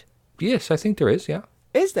Newfoundland? Yes, I think there is, yeah.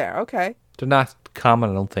 Is there? Okay. They're not common,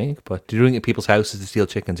 I don't think, but they're doing it at people's houses to steal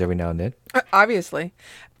chickens every now and then. Obviously.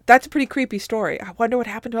 That's a pretty creepy story. I wonder what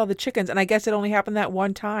happened to all the chickens, and I guess it only happened that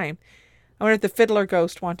one time. I wonder if the fiddler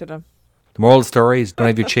ghost wanted them. The moral of the story is don't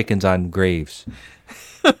have your chickens on graves.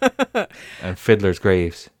 On fiddlers'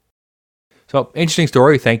 graves. So, interesting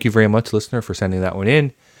story. Thank you very much, listener, for sending that one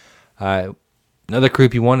in. Another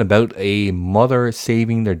creepy one about a mother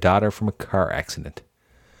saving their daughter from a car accident.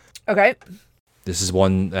 Okay. This is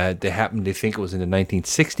one that happened, they think it was in the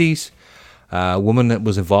 1960s. A woman that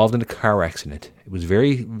was involved in a car accident. It was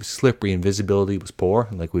very slippery and visibility was poor.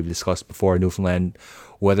 Like we've discussed before, Newfoundland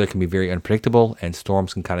weather can be very unpredictable and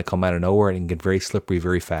storms can kind of come out of nowhere and get very slippery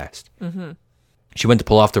very fast. Mm-hmm. She went to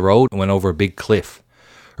pull off the road and went over a big cliff.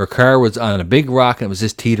 Her car was on a big rock and it was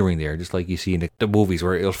just teetering there, just like you see in the movies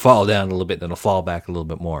where it'll fall down a little bit and it'll fall back a little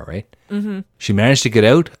bit more, right? Mm-hmm. She managed to get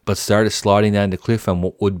out, but started sliding down the cliff and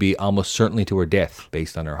what would be almost certainly to her death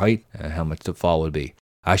based on her height and how much the fall would be.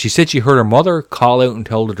 She said she heard her mother call out and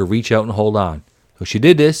told her to reach out and hold on. So she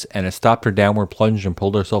did this, and it stopped her downward plunge and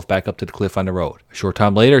pulled herself back up to the cliff on the road. A short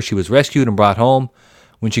time later, she was rescued and brought home.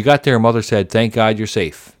 When she got there, her mother said, "Thank God you're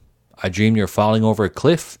safe. I dreamed you were falling over a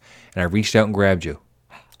cliff, and I reached out and grabbed you."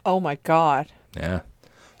 Oh my God. Yeah.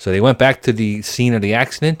 So they went back to the scene of the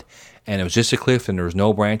accident, and it was just a cliff, and there was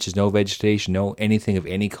no branches, no vegetation, no anything of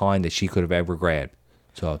any kind that she could have ever grabbed.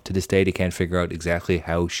 So to this day, they can't figure out exactly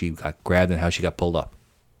how she got grabbed and how she got pulled up.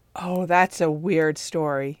 Oh, that's a weird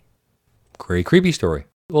story. Very creepy story.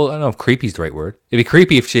 Well, I don't know if creepy is the right word. It'd be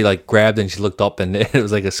creepy if she like grabbed and she looked up and it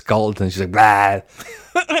was like a skeleton. She's like, blah.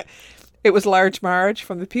 It was Large Marge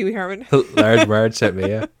from the Pee Wee Herman. Large Marge sent me,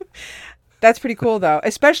 yeah. That's pretty cool, though,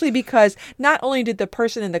 especially because not only did the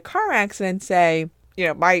person in the car accident say,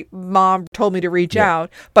 my mom told me to reach out,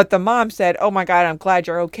 but the mom said, "Oh my God, I'm glad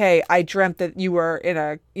you're okay. I dreamt that you were in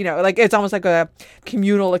a, like it's almost like a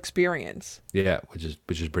communal experience." Yeah, which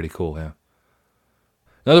is pretty cool, yeah.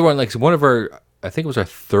 Another one, like one of our, I think it was our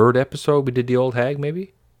third episode, we did the old hag,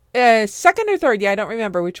 maybe? Second or third, yeah, I don't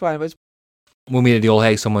remember which one it was. When we did the old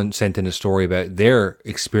hag, someone sent in a story about their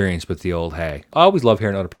experience with the old hag. I always love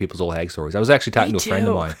hearing other people's old hag stories. I was actually talking to a friend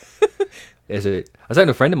of mine. I was talking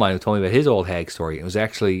to a friend of mine who told me about his old hag story.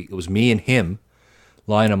 It was me and him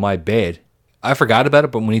lying on my bed. I forgot about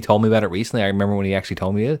it, but when he told me about it recently, I remember when he actually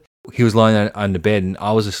told me it. He was lying on the bed, and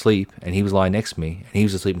I was asleep, and he was lying next to me, and he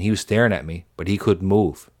was asleep, and he was staring at me, but he couldn't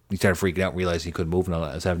move. He started freaking out and realized he couldn't move, and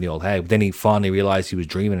I was having the old hag. But then he finally realized he was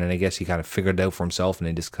dreaming, and I guess he kind of figured it out for himself, and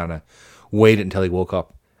then just kind of waited until he woke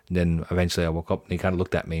up. And then eventually I woke up, and he kind of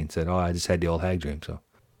looked at me and said, "Oh, I just had the old hag dream." So,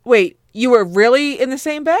 wait, you were really in the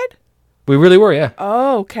same bed? We really were, yeah.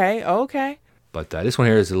 Oh, okay. But this one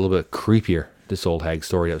here is a little bit creepier, this old hag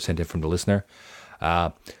story that was sent in from the listener.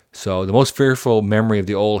 So the most fearful memory of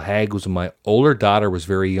the old hag was when my older daughter was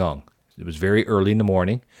very young. It was very early in the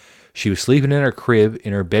morning. She was sleeping in her crib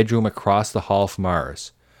in her bedroom across the hall from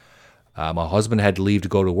ours. My husband had to leave to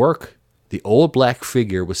go to work. The old black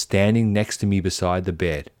figure was standing next to me beside the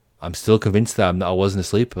bed. I'm still convinced that I wasn't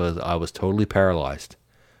asleep, but I was totally paralyzed.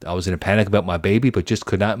 I was in a panic about my baby, but just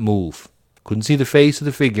could not move. Couldn't see the face of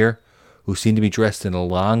the figure, who seemed to be dressed in a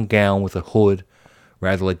long gown with a hood,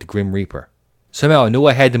 rather like the Grim Reaper. Somehow I knew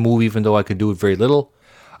I had to move even though I could do it very little.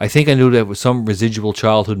 I think I knew that it was some residual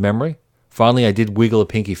childhood memory. Finally, I did wiggle a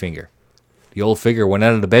pinky finger. The old figure went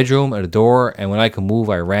out of the bedroom at the door, and when I could move,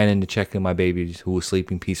 I ran in to check on my baby, who was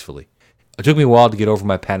sleeping peacefully. It took me a while to get over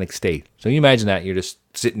my panic state. So you imagine that, you're just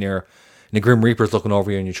sitting there, and the Grim Reaper's looking over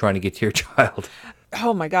you, and you're trying to get to your child.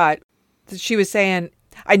 Oh my God. She was saying,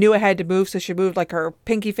 I knew I had to move, so she moved like her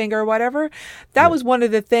pinky finger or whatever. That was one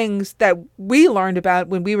of the things that we learned about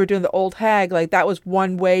when we were doing the old hag. Like that was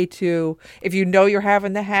one way to, if you know you're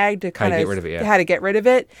having the hag, to kind of get rid of it, yeah. How to get rid of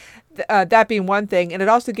it. That being one thing, and it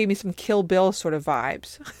also gave me some Kill Bill sort of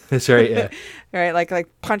vibes. That's right, yeah. Right, like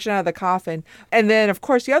punching out of the coffin. And then, of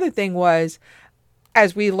course, the other thing was,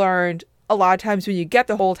 as we learned, a lot of times when you get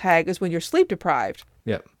the old hag is when you're sleep deprived.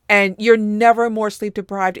 Yep. And you're never more sleep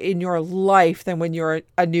deprived in your life than when you're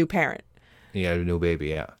a new parent. Yeah, a new baby,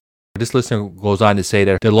 yeah. This listener goes on to say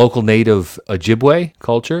that the local native Ojibwe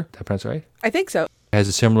culture, did I pronounce it right? I think so. Has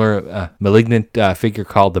a similar malignant figure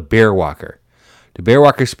called the Bear Walker. The Bear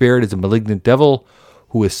Walker spirit is a malignant devil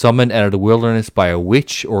who is summoned out of the wilderness by a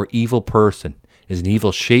witch or evil person. It is an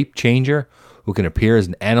evil shape changer who can appear as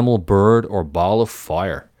an animal, bird, or ball of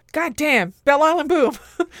fire. God damn, Belle Island Boom.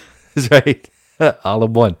 That's right. All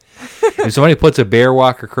in one. If somebody puts a Bear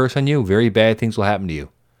Walker curse on you, very bad things will happen to you.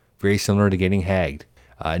 Very similar to getting hagged.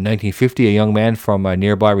 In 1950, a young man from a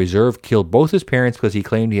nearby reserve killed both his parents because he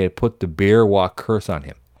claimed he had put the Bear Walk curse on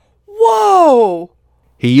him. Whoa!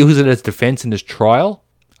 He used it as defense in his trial.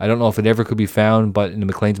 I don't know if it ever could be found, but in the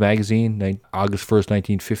Maclean's magazine, August 1st,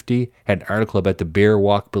 1950, had an article about the Bear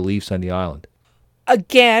Walk beliefs on the island.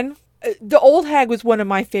 Again, the old hag was one of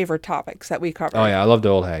my favorite topics that we covered. Oh, yeah, I love the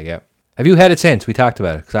old hag, yeah. Have you had it since? We talked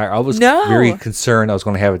about it. Because I was very concerned I was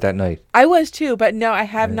going to have it that night. I was too, but no, I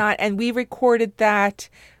have not. And we recorded that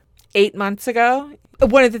 8 months ago.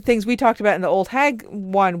 One of the things we talked about in the old hag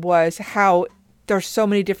one was how there's so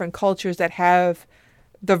many different cultures that have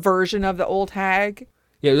the version of the old hag.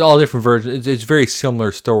 Yeah, all different versions. It's a very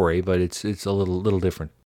similar story, but it's a little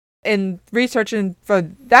different. In researching for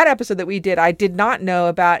that episode that we did, I did not know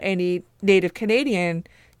about any Native Canadian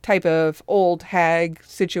type of old hag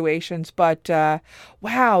situations, but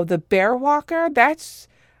wow, the Bear Walker,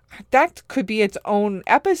 that could be its own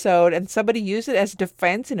episode, and somebody used it as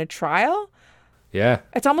defense in a trial. Yeah,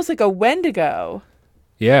 it's almost like a Wendigo.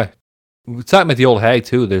 Yeah, We're talking about the old hag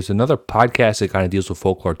too. There's another podcast that kind of deals with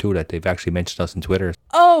folklore too that they've actually mentioned us on Twitter.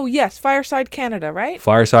 Oh, yes. Fireside Canada, right?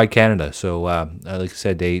 Fireside Canada. So, like I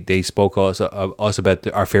said, they spoke us about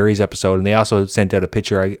our fairies episode, and they also sent out a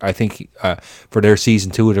picture. I think for their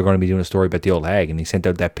season 2, they're going to be doing a story about the old hag, and he sent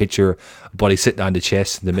out that picture of Buddy sitting on the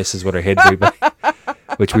chest, and the missus with her head way back,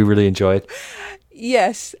 which we really enjoyed.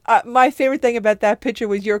 Yes. My favorite thing about that picture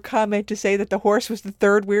was your comment to say that the horse was the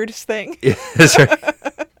third weirdest thing. Yeah, that's right.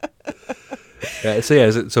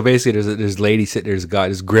 So basically, there's a lady sitting there's a guy,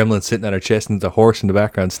 this gremlin sitting on her chest, and the horse in the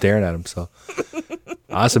background staring at him. So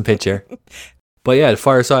awesome picture. But yeah, the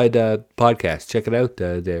Fireside podcast, check it out.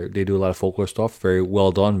 They do a lot of folklore stuff. Very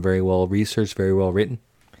well done, very well researched, very well written.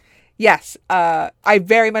 Yes, I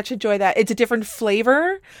very much enjoy that. It's a different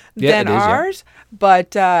flavor than ours,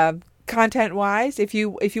 but content-wise, if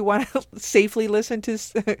you want to safely listen to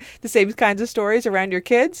the same kinds of stories around your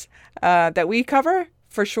kids that we cover,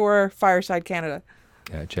 for sure, Fireside Canada.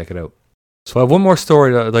 Yeah, check it out. So I have one more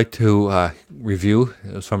story that I'd like to review.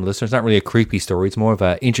 It was from a listener. It's not really a creepy story. It's more of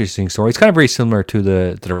an interesting story. It's kind of very similar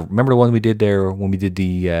to remember the one we did there when we did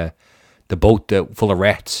the boat full of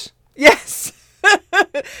rats? Yes.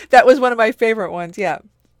 That was one of my favorite ones, yeah.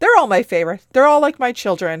 They're all my favorite. They're all like my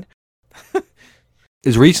children.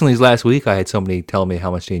 As recently as last week, I had somebody tell me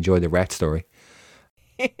how much they enjoyed the rat story.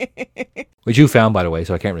 Which you found, by the way,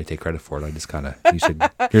 so I can't really take credit for it. I just kind of, you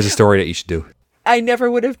said, here's a story that you should do. I never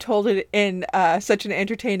would have told it in such an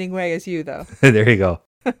entertaining way as you, though. There you go.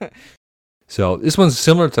 So this one's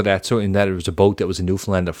similar to that, so in that it was a boat that was in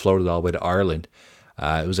Newfoundland that floated all the way to Ireland.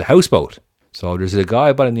 It was a houseboat. So there's a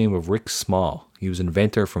guy by the name of Rick Small. He was an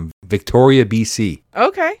inventor from Victoria, BC.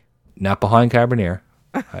 Okay. Not behind Carbonear.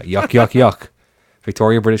 Yuck, yuck, yuck.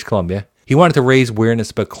 Victoria, British Columbia. He wanted to raise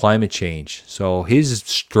awareness about climate change. So his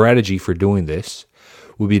strategy for doing this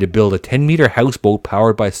would be to build a 10-meter houseboat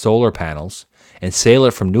powered by solar panels and sail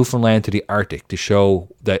it from Newfoundland to the Arctic to show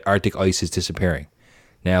that Arctic ice is disappearing.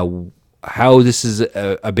 Now, how this is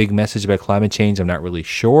a big message about climate change, I'm not really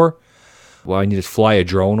sure. Well, you just fly a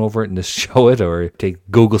drone over it and just show it, or take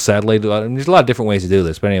Google satellite. There's a lot of different ways to do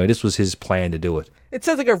this. But anyway, this was his plan to do it. It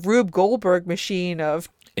sounds like a Rube Goldberg machine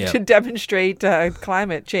to demonstrate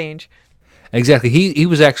climate change. Exactly. He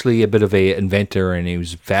was actually a bit of an inventor, and he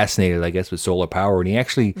was fascinated, I guess, with solar power. And he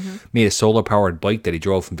actually made a solar-powered bike that he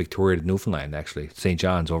drove from Victoria to Newfoundland, actually, St.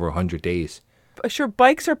 John's, over 100 days. Sure,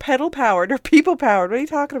 bikes are pedal-powered or people-powered. What are you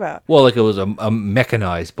talking about? Well, like it was a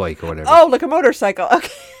mechanized bike or whatever. Oh, like a motorcycle. Okay.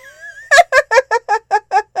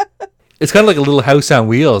 It's kind of like a little house on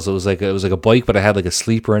wheels. It was like a bike, but it had like a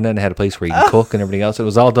sleeper in it, and it had a place where you can cook and everything else. It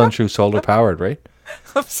was all done through solar-powered, right?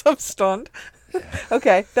 I'm so stunned.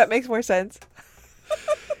 Okay, that makes more sense.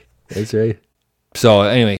 That's right. So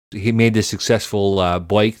anyway, he made this successful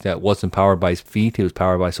bike that wasn't powered by his feet. It was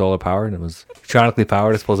powered by solar power, and it was electronically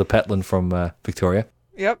powered. I suppose a Petland from Victoria.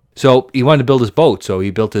 Yep. So he wanted to build his boat, so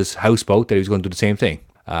he built his houseboat that he was going to do the same thing.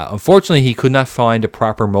 Unfortunately, he could not find a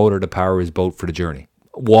proper motor to power his boat for the journey.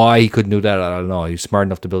 Why he couldn't do that, I don't know. He was smart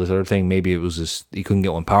enough to build this other thing. Maybe it was just he couldn't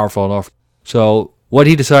get one powerful enough. So what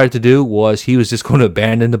he decided to do was he was just going to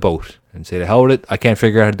abandon the boat and say, to hell with it, I can't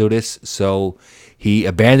figure out how to do this. So he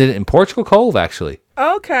abandoned it in Portugal Cove, actually.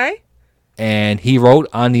 Okay. And he wrote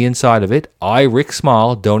on the inside of it, I, Rick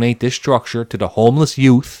Small, donate this structure to the homeless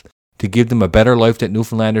youth to give them a better life that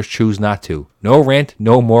Newfoundlanders choose not to. No rent,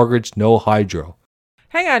 no mortgage, no hydro.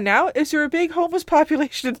 Hang on now. Is there a big homeless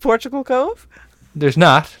population in Portugal Cove? There's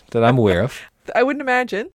not, that I'm aware of. I wouldn't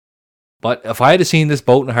imagine. But if I had seen this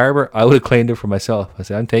boat in the harbour, I would have claimed it for myself. I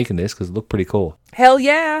said, I'm taking this because it looked pretty cool. Hell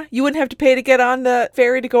yeah. You wouldn't have to pay to get on the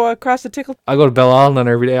ferry to go across the Tickle. I go to Bell Island on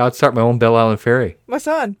every day. I'd start my own Bell Island ferry. My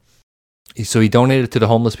son. So he donated it to the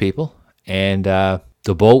homeless people. And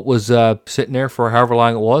the boat was sitting there for however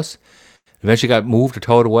long it was. Eventually got moved or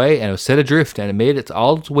towed away, and it was set adrift. And it made it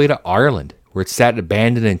all its way to Ireland, where it sat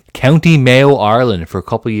abandoned in County Mayo, Ireland for a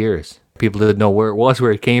couple of years. People didn't know where it was,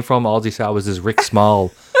 where it came from. All they saw was this Rick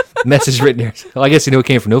Small message written there. Well, I guess they knew it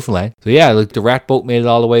came from Newfoundland. So yeah, like the rat boat made it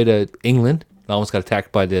all the way to England. It almost got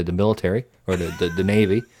attacked by the military, or the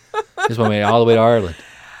Navy. This one made it all the way to Ireland.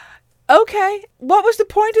 Okay. What was the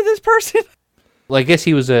point of this person? Well, I guess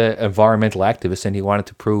he was an environmental activist, and he wanted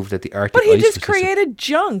to prove that the Arctic ice But he just created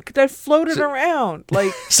junk that floated around.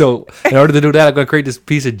 Like, so in order to do that, I'm going to create this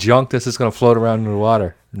piece of junk that's just going to float around in the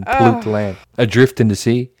water and pollute the land. Adrift in the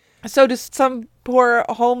sea. So does some poor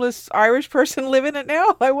homeless Irish person live in it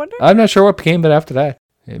now, I wonder? I'm not sure what became of it after that.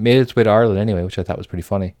 It made its way to Ireland anyway, which I thought was pretty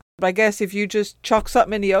funny. But I guess if you just chuck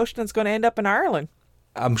something in the ocean, it's going to end up in Ireland.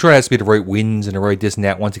 I'm sure it has to be the right winds and the right this and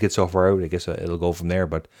that. Once it gets so far out, I guess it'll go from there.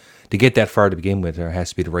 But to get that far to begin with, there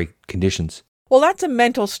has to be the right conditions. Well, that's a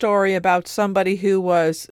mental story about somebody who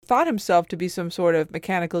thought himself to be some sort of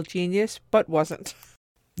mechanical genius, but wasn't.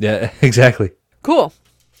 Yeah, exactly. Cool.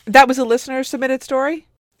 That was a listener submitted story?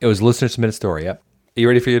 It was a listener submitted story, yep. Are you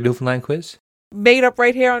ready for your Newfoundland quiz? Made up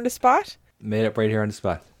right here on the spot? Made up right here on the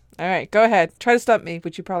spot. All right, go ahead. Try to stump me,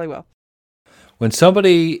 which you probably will. When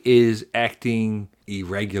somebody is acting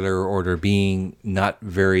irregular or they're being not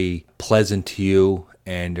very pleasant to you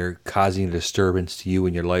and they're causing a disturbance to you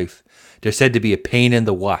in your life, they're said to be a pain in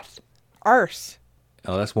the what? Arse.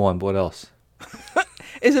 Oh, that's one. But what else?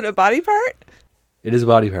 Is it a body part? It is a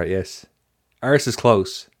body part, yes. Arse is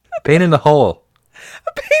close. Pain in the hole.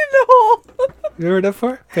 A pain in the hole. You heard that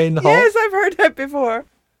before? Pain in the hole? Yes, I've heard that before.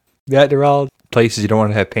 Yeah, they're all places you don't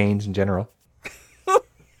want to have pains in general.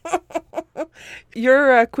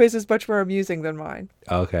 Your quiz is much more amusing than mine.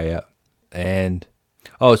 Okay, yeah. And,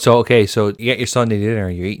 so you get your Sunday dinner,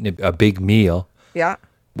 you're eating a big meal. Yeah.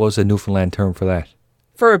 What was the Newfoundland term for that?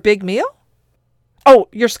 For a big meal? Oh,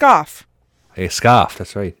 your scoff. A scoff,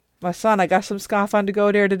 that's right. My son, I got some scoff on to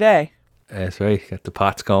go there today. That's right. Got the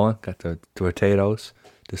pots going, got the potatoes,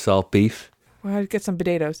 the salt beef. Well, I'd get some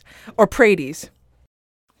potatoes. Or praties.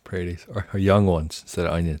 Praties, or young ones instead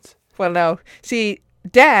of onions. Well, no. See,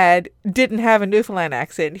 Dad didn't have a Newfoundland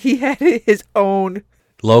accent. He had his own.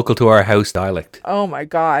 Local to our house dialect. Oh, my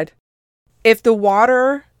God. If the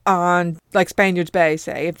water on, like Spaniards Bay,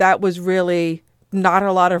 say, if that was really not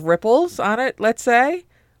a lot of ripples on it, let's say,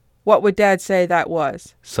 what would Dad say that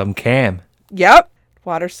was? Some cam. Yep.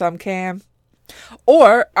 Water some cam.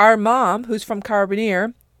 Or our mom, who's from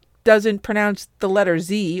Carbonear, doesn't pronounce the letter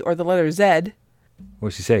Z or the letter Z.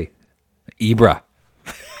 What's she say? Ibra.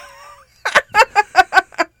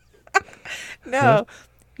 No,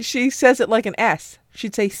 she says it like an S.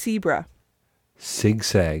 She'd say zebra.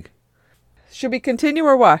 Zigzag. Should we continue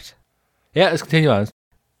or what? Yeah, let's continue on.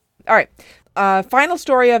 All right. Final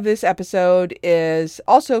story of this episode is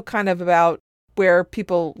also kind of about where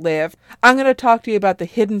people live. I'm going to talk to you about the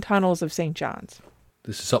hidden tunnels of St. John's.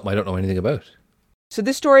 This is something I don't know anything about. So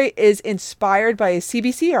this story is inspired by a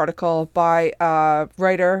CBC article by a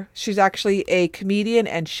writer. She's actually a comedian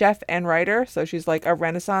and chef and writer. So she's like a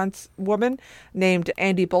Renaissance woman named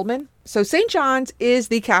Andy Bullman. So St. John's is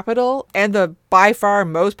the capital and the by far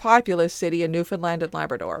most populous city in Newfoundland and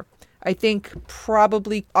Labrador. I think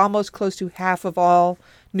probably almost close to half of all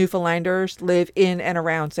Newfoundlanders live in and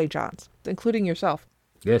around St. John's, including yourself.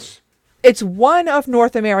 Yes. It's one of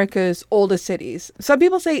North America's oldest cities. Some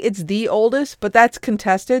people say it's the oldest, but that's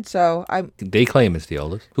contested, so They claim it's the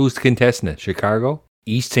oldest. Who's contesting it? Chicago?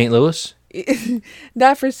 East St. Louis?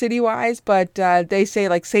 Not for city-wise, but they say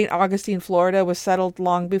like St. Augustine, Florida was settled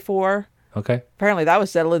long before. Okay. Apparently that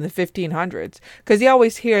was settled in the 1500s. Because you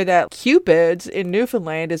always hear that Cupid's in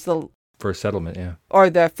Newfoundland is the First settlement, yeah.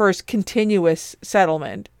 or the first continuous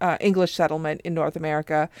settlement, English settlement in North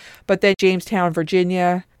America. But then Jamestown,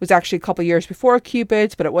 Virginia was actually a couple years before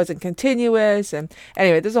Cupid's, but it wasn't continuous. And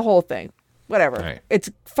anyway, there's a whole thing. Whatever. Right.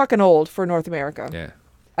 It's fucking old for North America.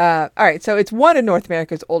 Yeah. All right, so it's one of North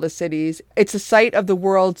America's oldest cities. It's the site of the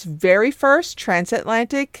world's very first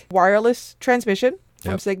transatlantic wireless transmission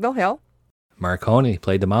from Signal Hill. Marconi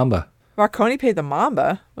played the Mamba. Marconi played the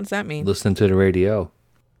Mamba? What does that mean? Listening to the radio.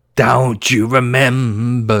 Don't you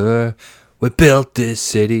remember we built this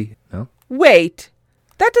city? No? Wait,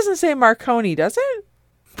 that doesn't say Marconi, does it?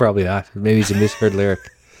 Probably not. Maybe it's a misheard lyric.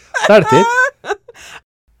 Thought it did.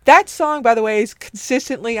 That song, by the way, is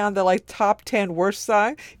consistently on the top 10 worst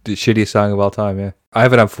song. The shittiest song of all time, yeah. I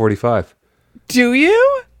have it on 45. Do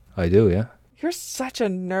you? I do, yeah. You're such a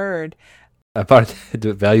nerd. I bought it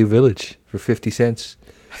at Value Village for 50 cents.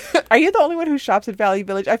 Are you the only one who shops at Value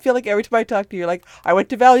Village? I feel like every time I talk to you, you're like, I went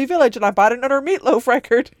to Value Village and I bought another Meatloaf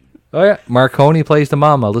record. Oh, yeah. Marconi plays the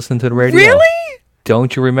Mama. Listen to the radio. Really?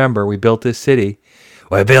 Don't you remember we built this city?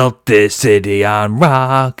 We built this city on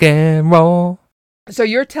rock and roll. So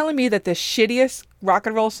you're telling me that the shittiest rock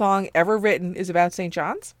and roll song ever written is about St.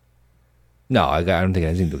 John's? No, I don't think it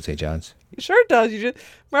has anything to do with St. John's. Sure it does. You just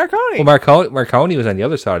Marconi. Well, Marconi was on the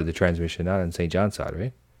other side of the transmission, not on St. John's side,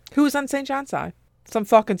 right? Who was on St. John's side? Some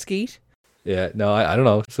fucking skeet? Yeah, no, I don't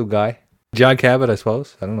know. Some guy. John Cabot, I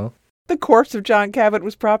suppose. I don't know. The corpse of John Cabot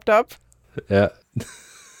was propped up. Yeah.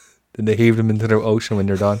 Then they heaved him into the ocean when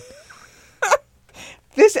they're done.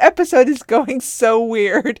 This episode is going so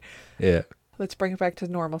weird. Yeah. Let's bring it back to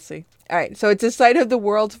normalcy. All right, so it's the site of the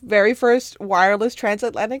world's very first wireless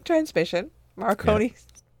transatlantic transmission. Marconi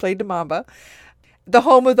played the Mamba. The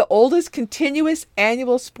home of the oldest continuous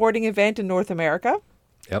annual sporting event in North America.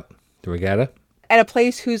 Yep. The regatta. And a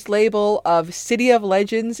place whose label of City of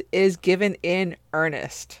Legends is given in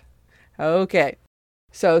earnest. Okay.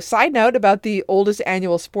 So, side note about the oldest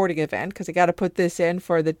annual sporting event, because I got to put this in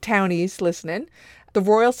for the townies listening. The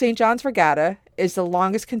Royal St. John's Regatta is the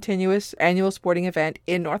longest continuous annual sporting event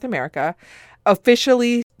in North America.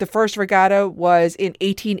 Officially, the first regatta was in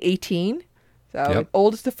 1818. So,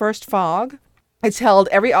 old as the first fog. It's held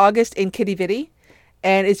every August in Quidi Vidi,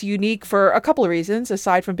 and it's unique for a couple of reasons,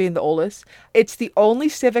 aside from being the oldest. It's the only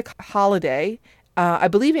civic holiday, I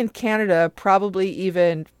believe in Canada, probably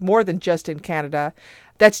even more than just in Canada,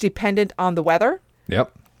 that's dependent on the weather.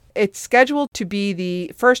 Yep. It's scheduled to be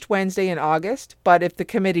the first Wednesday in August, but if the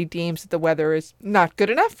committee deems that the weather is not good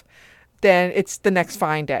enough, then it's the next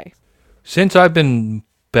fine day. Since I've been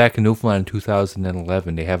back in Newfoundland in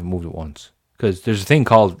 2011, they haven't moved it once. Because there's a thing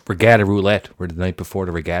called regatta roulette, where the night before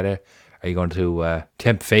the regatta, are you going to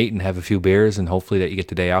tempt fate and have a few beers and hopefully that you get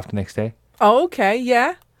the day off the next day? Oh, okay,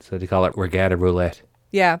 yeah. So they call it regatta roulette.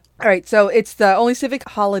 Yeah. All right. So it's the only civic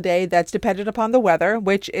holiday that's dependent upon the weather,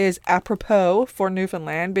 which is apropos for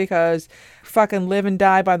Newfoundland because fucking live and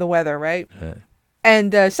die by the weather, right?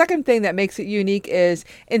 And the second thing that makes it unique is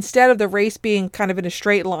instead of the race being kind of in a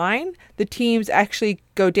straight line, the teams actually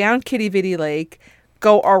go down Quidi Vidi Lake,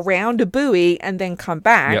 go around a buoy, and then come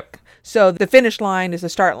back. Yep. So the finish line is the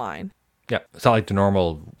start line. Yeah. It's not like the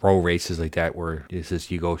normal row races like that where it's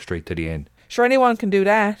just you go straight to the end. Sure, anyone can do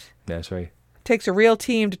that. That's right. Takes a real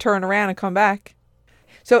team to turn around and come back.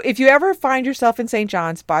 So if you ever find yourself in St.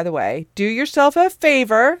 John's, by the way, do yourself a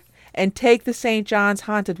favor and take the St. John's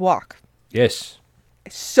Haunted Walk. Yes.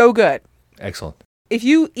 It's so good. Excellent. If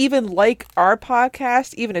you even like our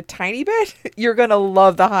podcast, even a tiny bit, you're going to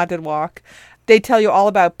love the Haunted Walk. They tell you all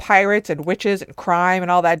about pirates and witches and crime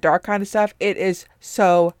and all that dark kind of stuff. It is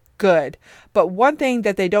so good. But one thing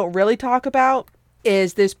that they don't really talk about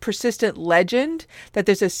is this persistent legend that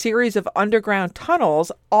there's a series of underground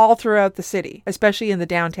tunnels all throughout the city, especially in the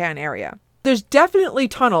downtown area. There's definitely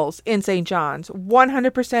tunnels in St. John's,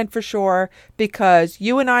 100% for sure, because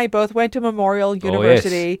you and I both went to Memorial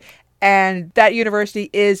University, yes. And that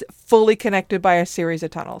university is fully connected by a series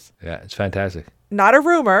of tunnels. Yeah, it's fantastic. Not a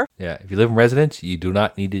rumor. Yeah, if you live in residence, you do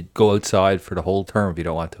not need to go outside for the whole term if you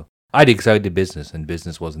don't want to. I did because I did business, and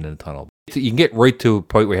business wasn't in a tunnel. You can get right to a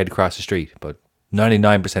point where you had to cross the street, but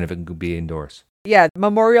 99% of it can be indoors. Yeah,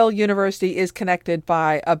 Memorial University is connected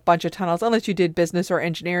by a bunch of tunnels, unless you did business or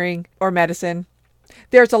engineering or medicine.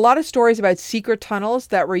 There's a lot of stories about secret tunnels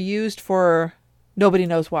that were used for nobody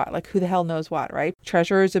knows what, like who the hell knows what, right?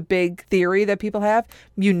 Treasure is a big theory that people have.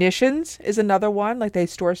 Munitions is another one, like they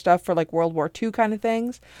store stuff for like World War II kind of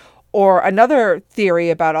things. Or another theory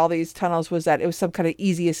about all these tunnels was that it was some kind of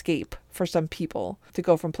easy escape for some people to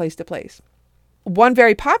go from place to place. One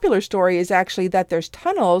very popular story is actually that there's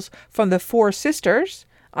tunnels from the Four Sisters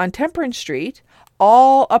on Temperance Street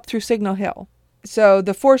all up through Signal Hill. So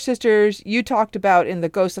the Four Sisters you talked about in the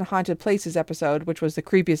Ghosts and Haunted Places episode, which was the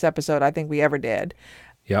creepiest episode I think we ever did.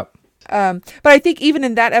 Yep. But I think even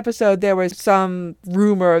in that episode, there was some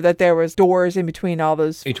rumor that there was doors in between all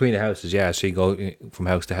those. Between the houses, yeah. So you go from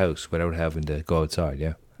house to house without having to go outside,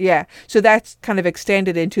 yeah. Yeah. So that's kind of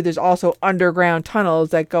extended into there's also underground tunnels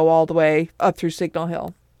that go all the way up through Signal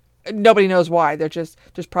Hill. Nobody knows why. There's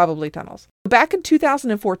probably tunnels. Back in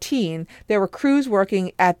 2014, there were crews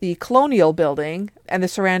working at the Colonial Building and the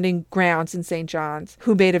surrounding grounds in St. John's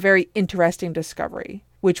who made a very interesting discovery,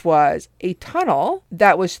 which was a tunnel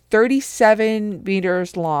that was 37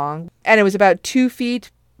 meters long, and it was about 2 feet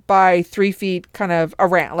by 3 feet kind of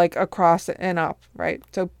around, like across and up, right?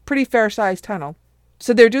 So pretty fair-sized tunnel.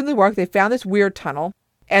 So they're doing the work. They found this weird tunnel,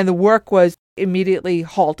 and the work was immediately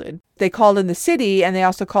halted. They called in the city, and they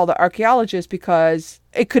also called the archaeologists because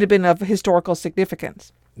it could have been of historical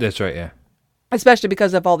significance. That's right, yeah. Especially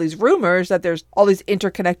because of all these rumors that there's all these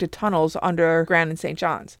interconnected tunnels underground in St.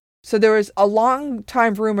 John's. So there was a long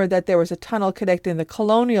time rumor that there was a tunnel connecting the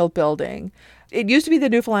Colonial Building. It used to be the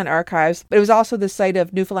Newfoundland Archives, but it was also the site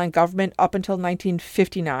of Newfoundland government up until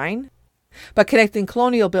 1959. But connecting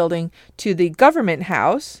Colonial Building to the Government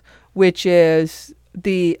House, which is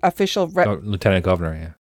the official... Lieutenant Governor,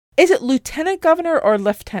 yeah. Is it Lieutenant Governor or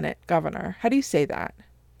Lieutenant Governor? How do you say that?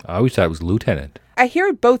 I always thought it was Lieutenant. I hear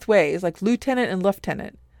it both ways, like Lieutenant and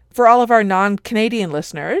Lieutenant. For all of our non-Canadian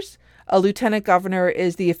listeners, a Lieutenant Governor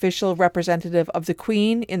is the official representative of the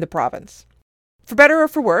Queen in the province. For better or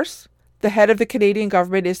for worse, the head of the Canadian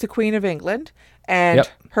government is the Queen of England, and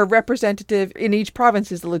her representative in each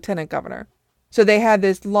province is the Lieutenant Governor. So they had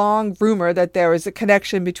this long rumor that there was a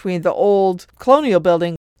connection between the old Colonial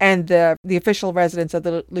Building and the official residence of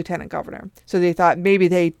the Lieutenant Governor. So they thought maybe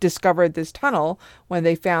they discovered this tunnel when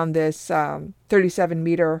they found this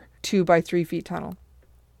 37-meter, 2 by 3 feet tunnel.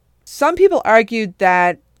 Some people argued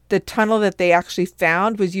that the tunnel that they actually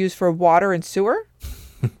found was used for water and sewer.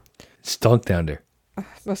 Stunk down there.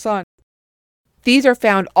 My son. These are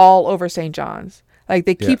found all over St. John's. Like,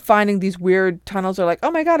 they keep finding these weird tunnels. They're like,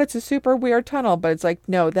 oh my God, it's a super weird tunnel. But it's like,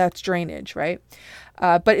 no, that's drainage, right?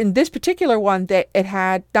 But in this particular one, it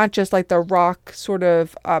had not just like the rock sort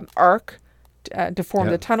of arc to form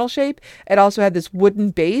the tunnel shape. It also had this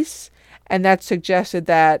wooden base. And that suggested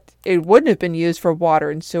that it wouldn't have been used for water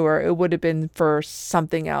and sewer. It would have been for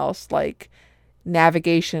something else, like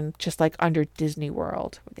navigation, just like under Disney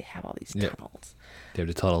World, where they have all these tunnels. They have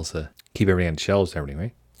the tunnels to keep everything on the shelves and everything,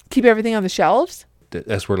 right? Keep everything on the shelves?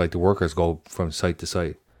 That's where like the workers go from site to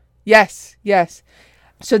site. Yes.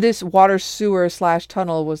 So this water sewer /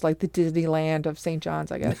 tunnel was like the Disneyland of St.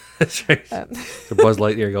 John's, I guess. That's right. So Buzz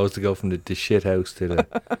Lightyear goes to go from the shit house to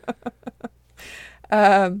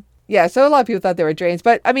the... Yeah, so a lot of people thought they were drains.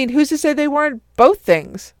 But, I mean, who's to say they weren't both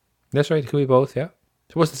things? That's right. It could be both, yeah.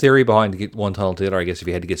 So what's the theory behind to get one tunnel to the other? I guess if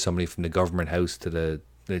you had to get somebody from the government house to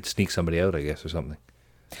they'd sneak somebody out, I guess, or something.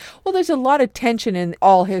 Well, there's a lot of tension in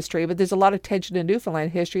all history, but there's a lot of tension in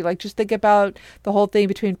Newfoundland history. Like, just think about the whole thing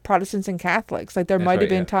between Protestants and Catholics. Like, there might have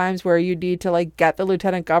been times where you need to, like, get the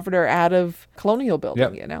lieutenant governor out of colonial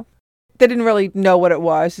building, you know? They didn't really know what it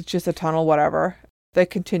was. It's just a tunnel, whatever. They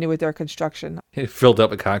continue with their construction. It filled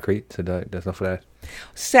up with concrete, so there's enough of that.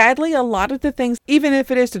 Sadly, a lot of the things, even if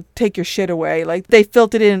it is to take your shit away, like, they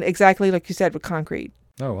filled it in exactly like you said with concrete.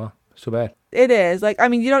 Oh, wow. So bad. It is. Like, I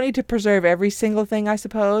mean, you don't need to preserve every single thing, I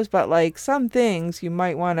suppose, but, like, some things you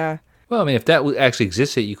might want to... Well, I mean, if that actually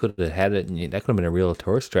existed, you could have had it, and that could have been a real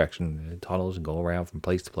tourist attraction. Tunnels and go around from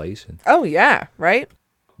place to place. And oh, yeah, right?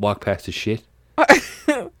 Walk past the shit.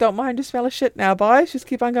 Don't mind the smell of shit now, boys. Just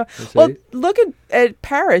keep on going. Well, look at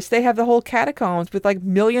Paris. They have the whole catacombs with, like,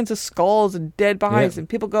 millions of skulls and dead bodies, and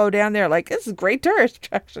people go down there like, this is a great tourist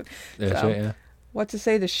attraction. That's right, yeah. What to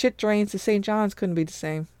say, the shit drains to St. John's couldn't be the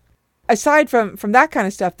same. Aside from that kind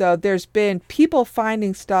of stuff, though, there's been people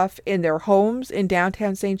finding stuff in their homes in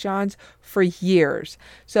downtown St. John's for years.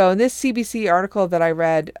 So in this CBC article that I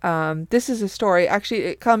read, this is a story. Actually,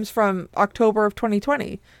 it comes from October of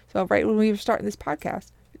 2020. So right when we were starting this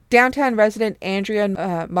podcast. Downtown resident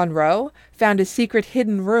Andrea Monroe found a secret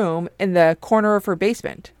hidden room in the corner of her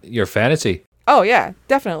basement. Your fantasy. Oh, yeah,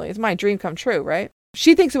 definitely. It's my dream come true, right?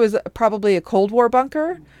 She thinks it was probably a Cold War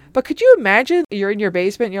bunker. But could you imagine you're in your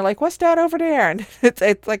basement and you're like, what's that over there? And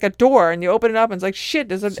it's like a door and you open it up and it's like, shit,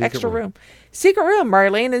 there's an extra room. Secret room.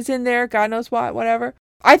 Marlene is in there. God knows what, whatever.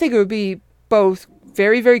 I think it would be both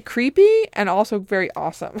very, very creepy and also very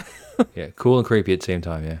awesome. Yeah, cool and creepy at the same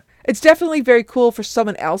time, yeah. It's definitely very cool for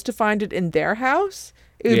someone else to find it in their house.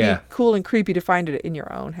 It would be cool and creepy to find it in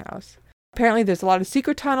your own house. Apparently there's a lot of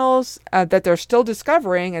secret tunnels that they're still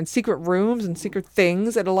discovering and secret rooms and secret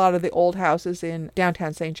things at a lot of the old houses in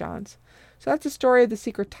downtown St. John's. So that's the story of the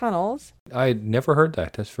secret tunnels. I'd never heard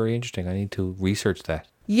that. That's very interesting. I need to research that.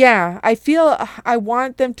 Yeah, I feel I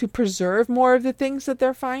want them to preserve more of the things that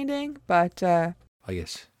they're finding, but... I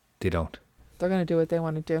guess they don't. They're going to do what they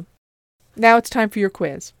want to do. Now it's time for your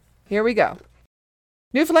quiz. Here we go.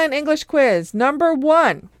 Newfoundland English quiz number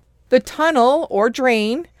 1. The tunnel or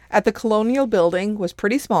drain at the colonial building was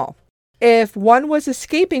pretty small. If one was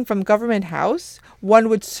escaping from Government House, one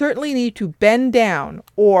would certainly need to bend down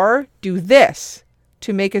or do this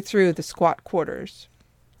to make it through the squat quarters.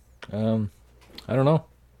 I don't know.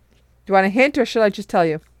 Do you want a hint or should I just tell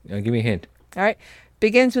you? Give me a hint. All right.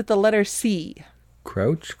 Begins with the letter C.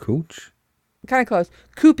 Crouch? Cooch? Kind of close.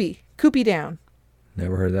 Coopy. Coopy down.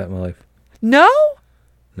 Never heard that in my life. No?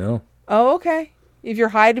 No. Oh, okay. If you're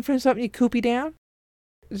hiding from something, you coopy down.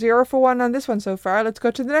 0 for 1 on this one so far. Let's go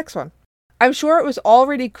to the next one. I'm sure it was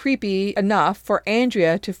already creepy enough for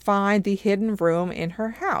Andrea to find the hidden room in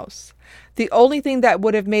her house. The only thing that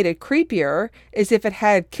would have made it creepier is if it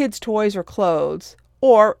had kids' toys or clothes,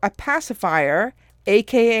 or a pacifier,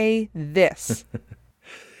 aka this.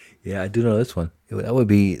 Yeah, I do know this one. That would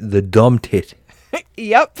be the dumb tit.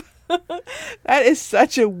 Yep. That is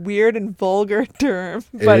such a weird and vulgar term.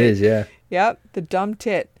 But it is, yeah. Yep, the dumb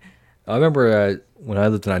tit. I remember when I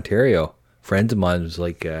lived in Ontario, friends of mine was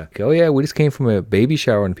like, oh yeah, we just came from a baby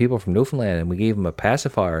shower and people from Newfoundland and we gave them a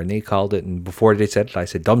pacifier and they called it, and before they said it, I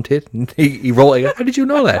said, dumb tit. And he rolled like, how did you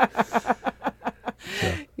know that?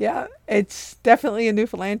 So. Yeah, it's definitely a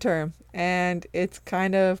Newfoundland term and it's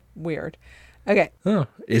kind of weird. Okay. Oh,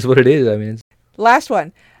 it's what it is. I mean, last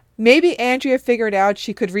one. Maybe Andrea figured out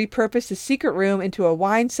she could repurpose the secret room into a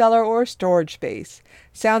wine cellar or a storage space.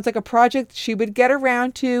 Sounds like a project she would get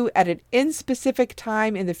around to at an inspecific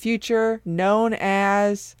time in the future, known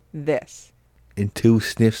as this. In 2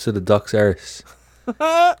 sniffs of the duck's arse.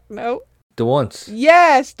 No. the once.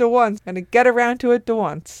 Yes, the once. Gonna get around to it the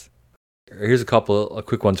once. Here's a couple of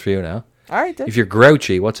quick ones for you now. All right, then. If you're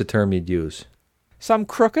grouchy, what's a term you'd use? Some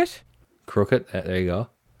crooked. Crooked. There you go.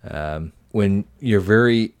 When you're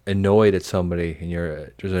very annoyed at somebody and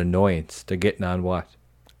there's an annoyance, they're getting on what?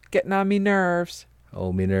 Getting on me nerves.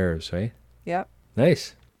 Oh, me nerves, right? Yep.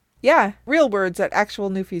 Nice. Yeah, real words that actual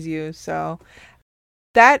Newfies use. So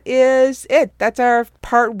that is it. That's our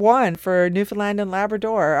part 1 for Newfoundland and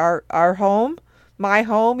Labrador. Our home, my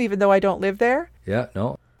home, even though I don't live there. Yeah,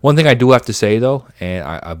 no. One thing I do have to say, though, and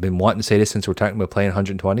I've been wanting to say this since we're talking about playing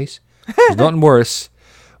 120s, there's nothing worse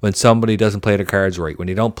when somebody doesn't play their cards right, when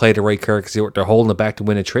they don't play the right card because they're holding it back to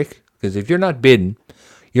win a trick. Because if you're not bidding,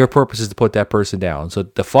 your purpose is to put that person down. So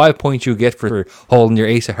the 5 points you get for holding your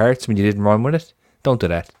ace of hearts when you didn't run with it, don't do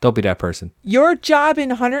that. Don't be that person. Your job in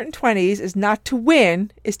 120s is not to win,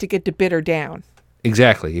 is to get the bidder down.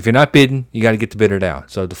 Exactly. If you're not bidding, you got to get the bidder down.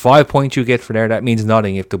 So the 5 points you get for there, that means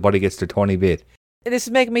nothing if the buddy gets their 20 bid. This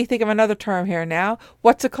is making me think of another term here now.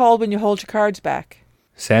 What's it called when you hold your cards back?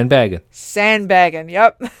 Sandbagging. Sandbagging,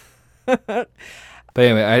 yep. But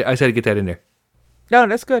anyway, I said to get that in there. No,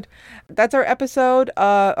 that's good. That's our episode,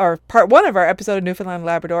 or part 1 of our episode of Newfoundland and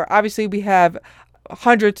Labrador. Obviously, we have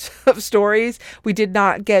hundreds of stories. We did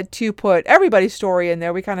not get to put everybody's story in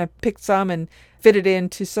there. We kind of picked some and fit it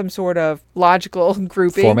into some sort of logical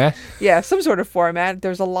grouping. Format? Yeah, some sort of format.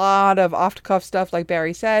 There's a lot of off-the-cuff stuff, like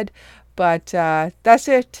Barry said. But that's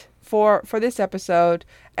it for this episode.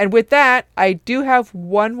 And with that, I do have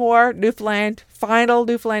one more final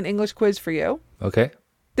Newfoundland English quiz for you. Okay.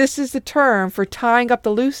 This is the term for tying up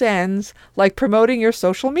the loose ends, like promoting your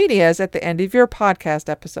social medias at the end of your podcast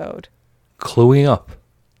episode. Cluing up.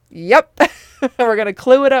 Yep. We're going to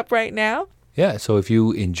clue it up right now. Yeah, so if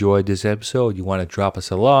you enjoyed this episode, you want to drop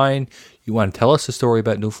us a line, you want to tell us a story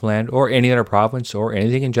about Newfoundland or any other province or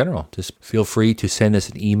anything in general, just feel free to send us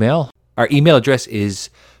an email. Our email address is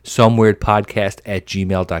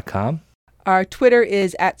someweirdpodcast@gmail.com. Our Twitter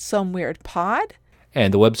is @someweirdpod.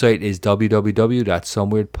 And the website is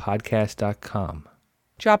www.someweirdpodcast.com.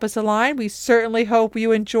 Drop us a line. We certainly hope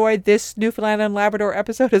you enjoyed this Newfoundland and Labrador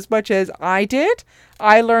episode as much as I did.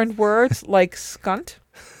 I learned words like skunt.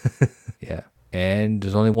 Yeah. And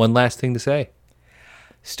there's only one last thing to say.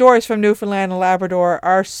 Stories from Newfoundland and Labrador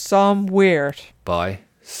are some weird. By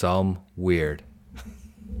some weird.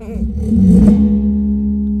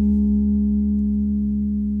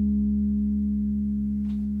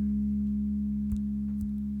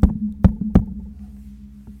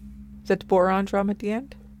 Is that the boron drum at the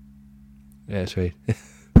end? Yeah, that's right.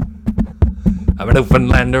 I'm a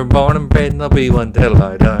Newfoundlander, born and bred, and I'll be one till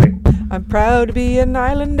I die. I'm proud to be an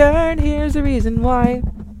islander, and here's the reason why.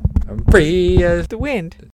 I'm free as The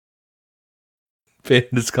wind. Pain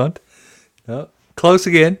in the skunt. No. Close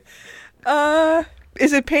again.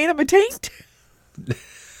 Is it pain of a taint?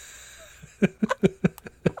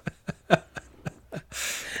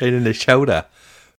 Pain in the shoulder.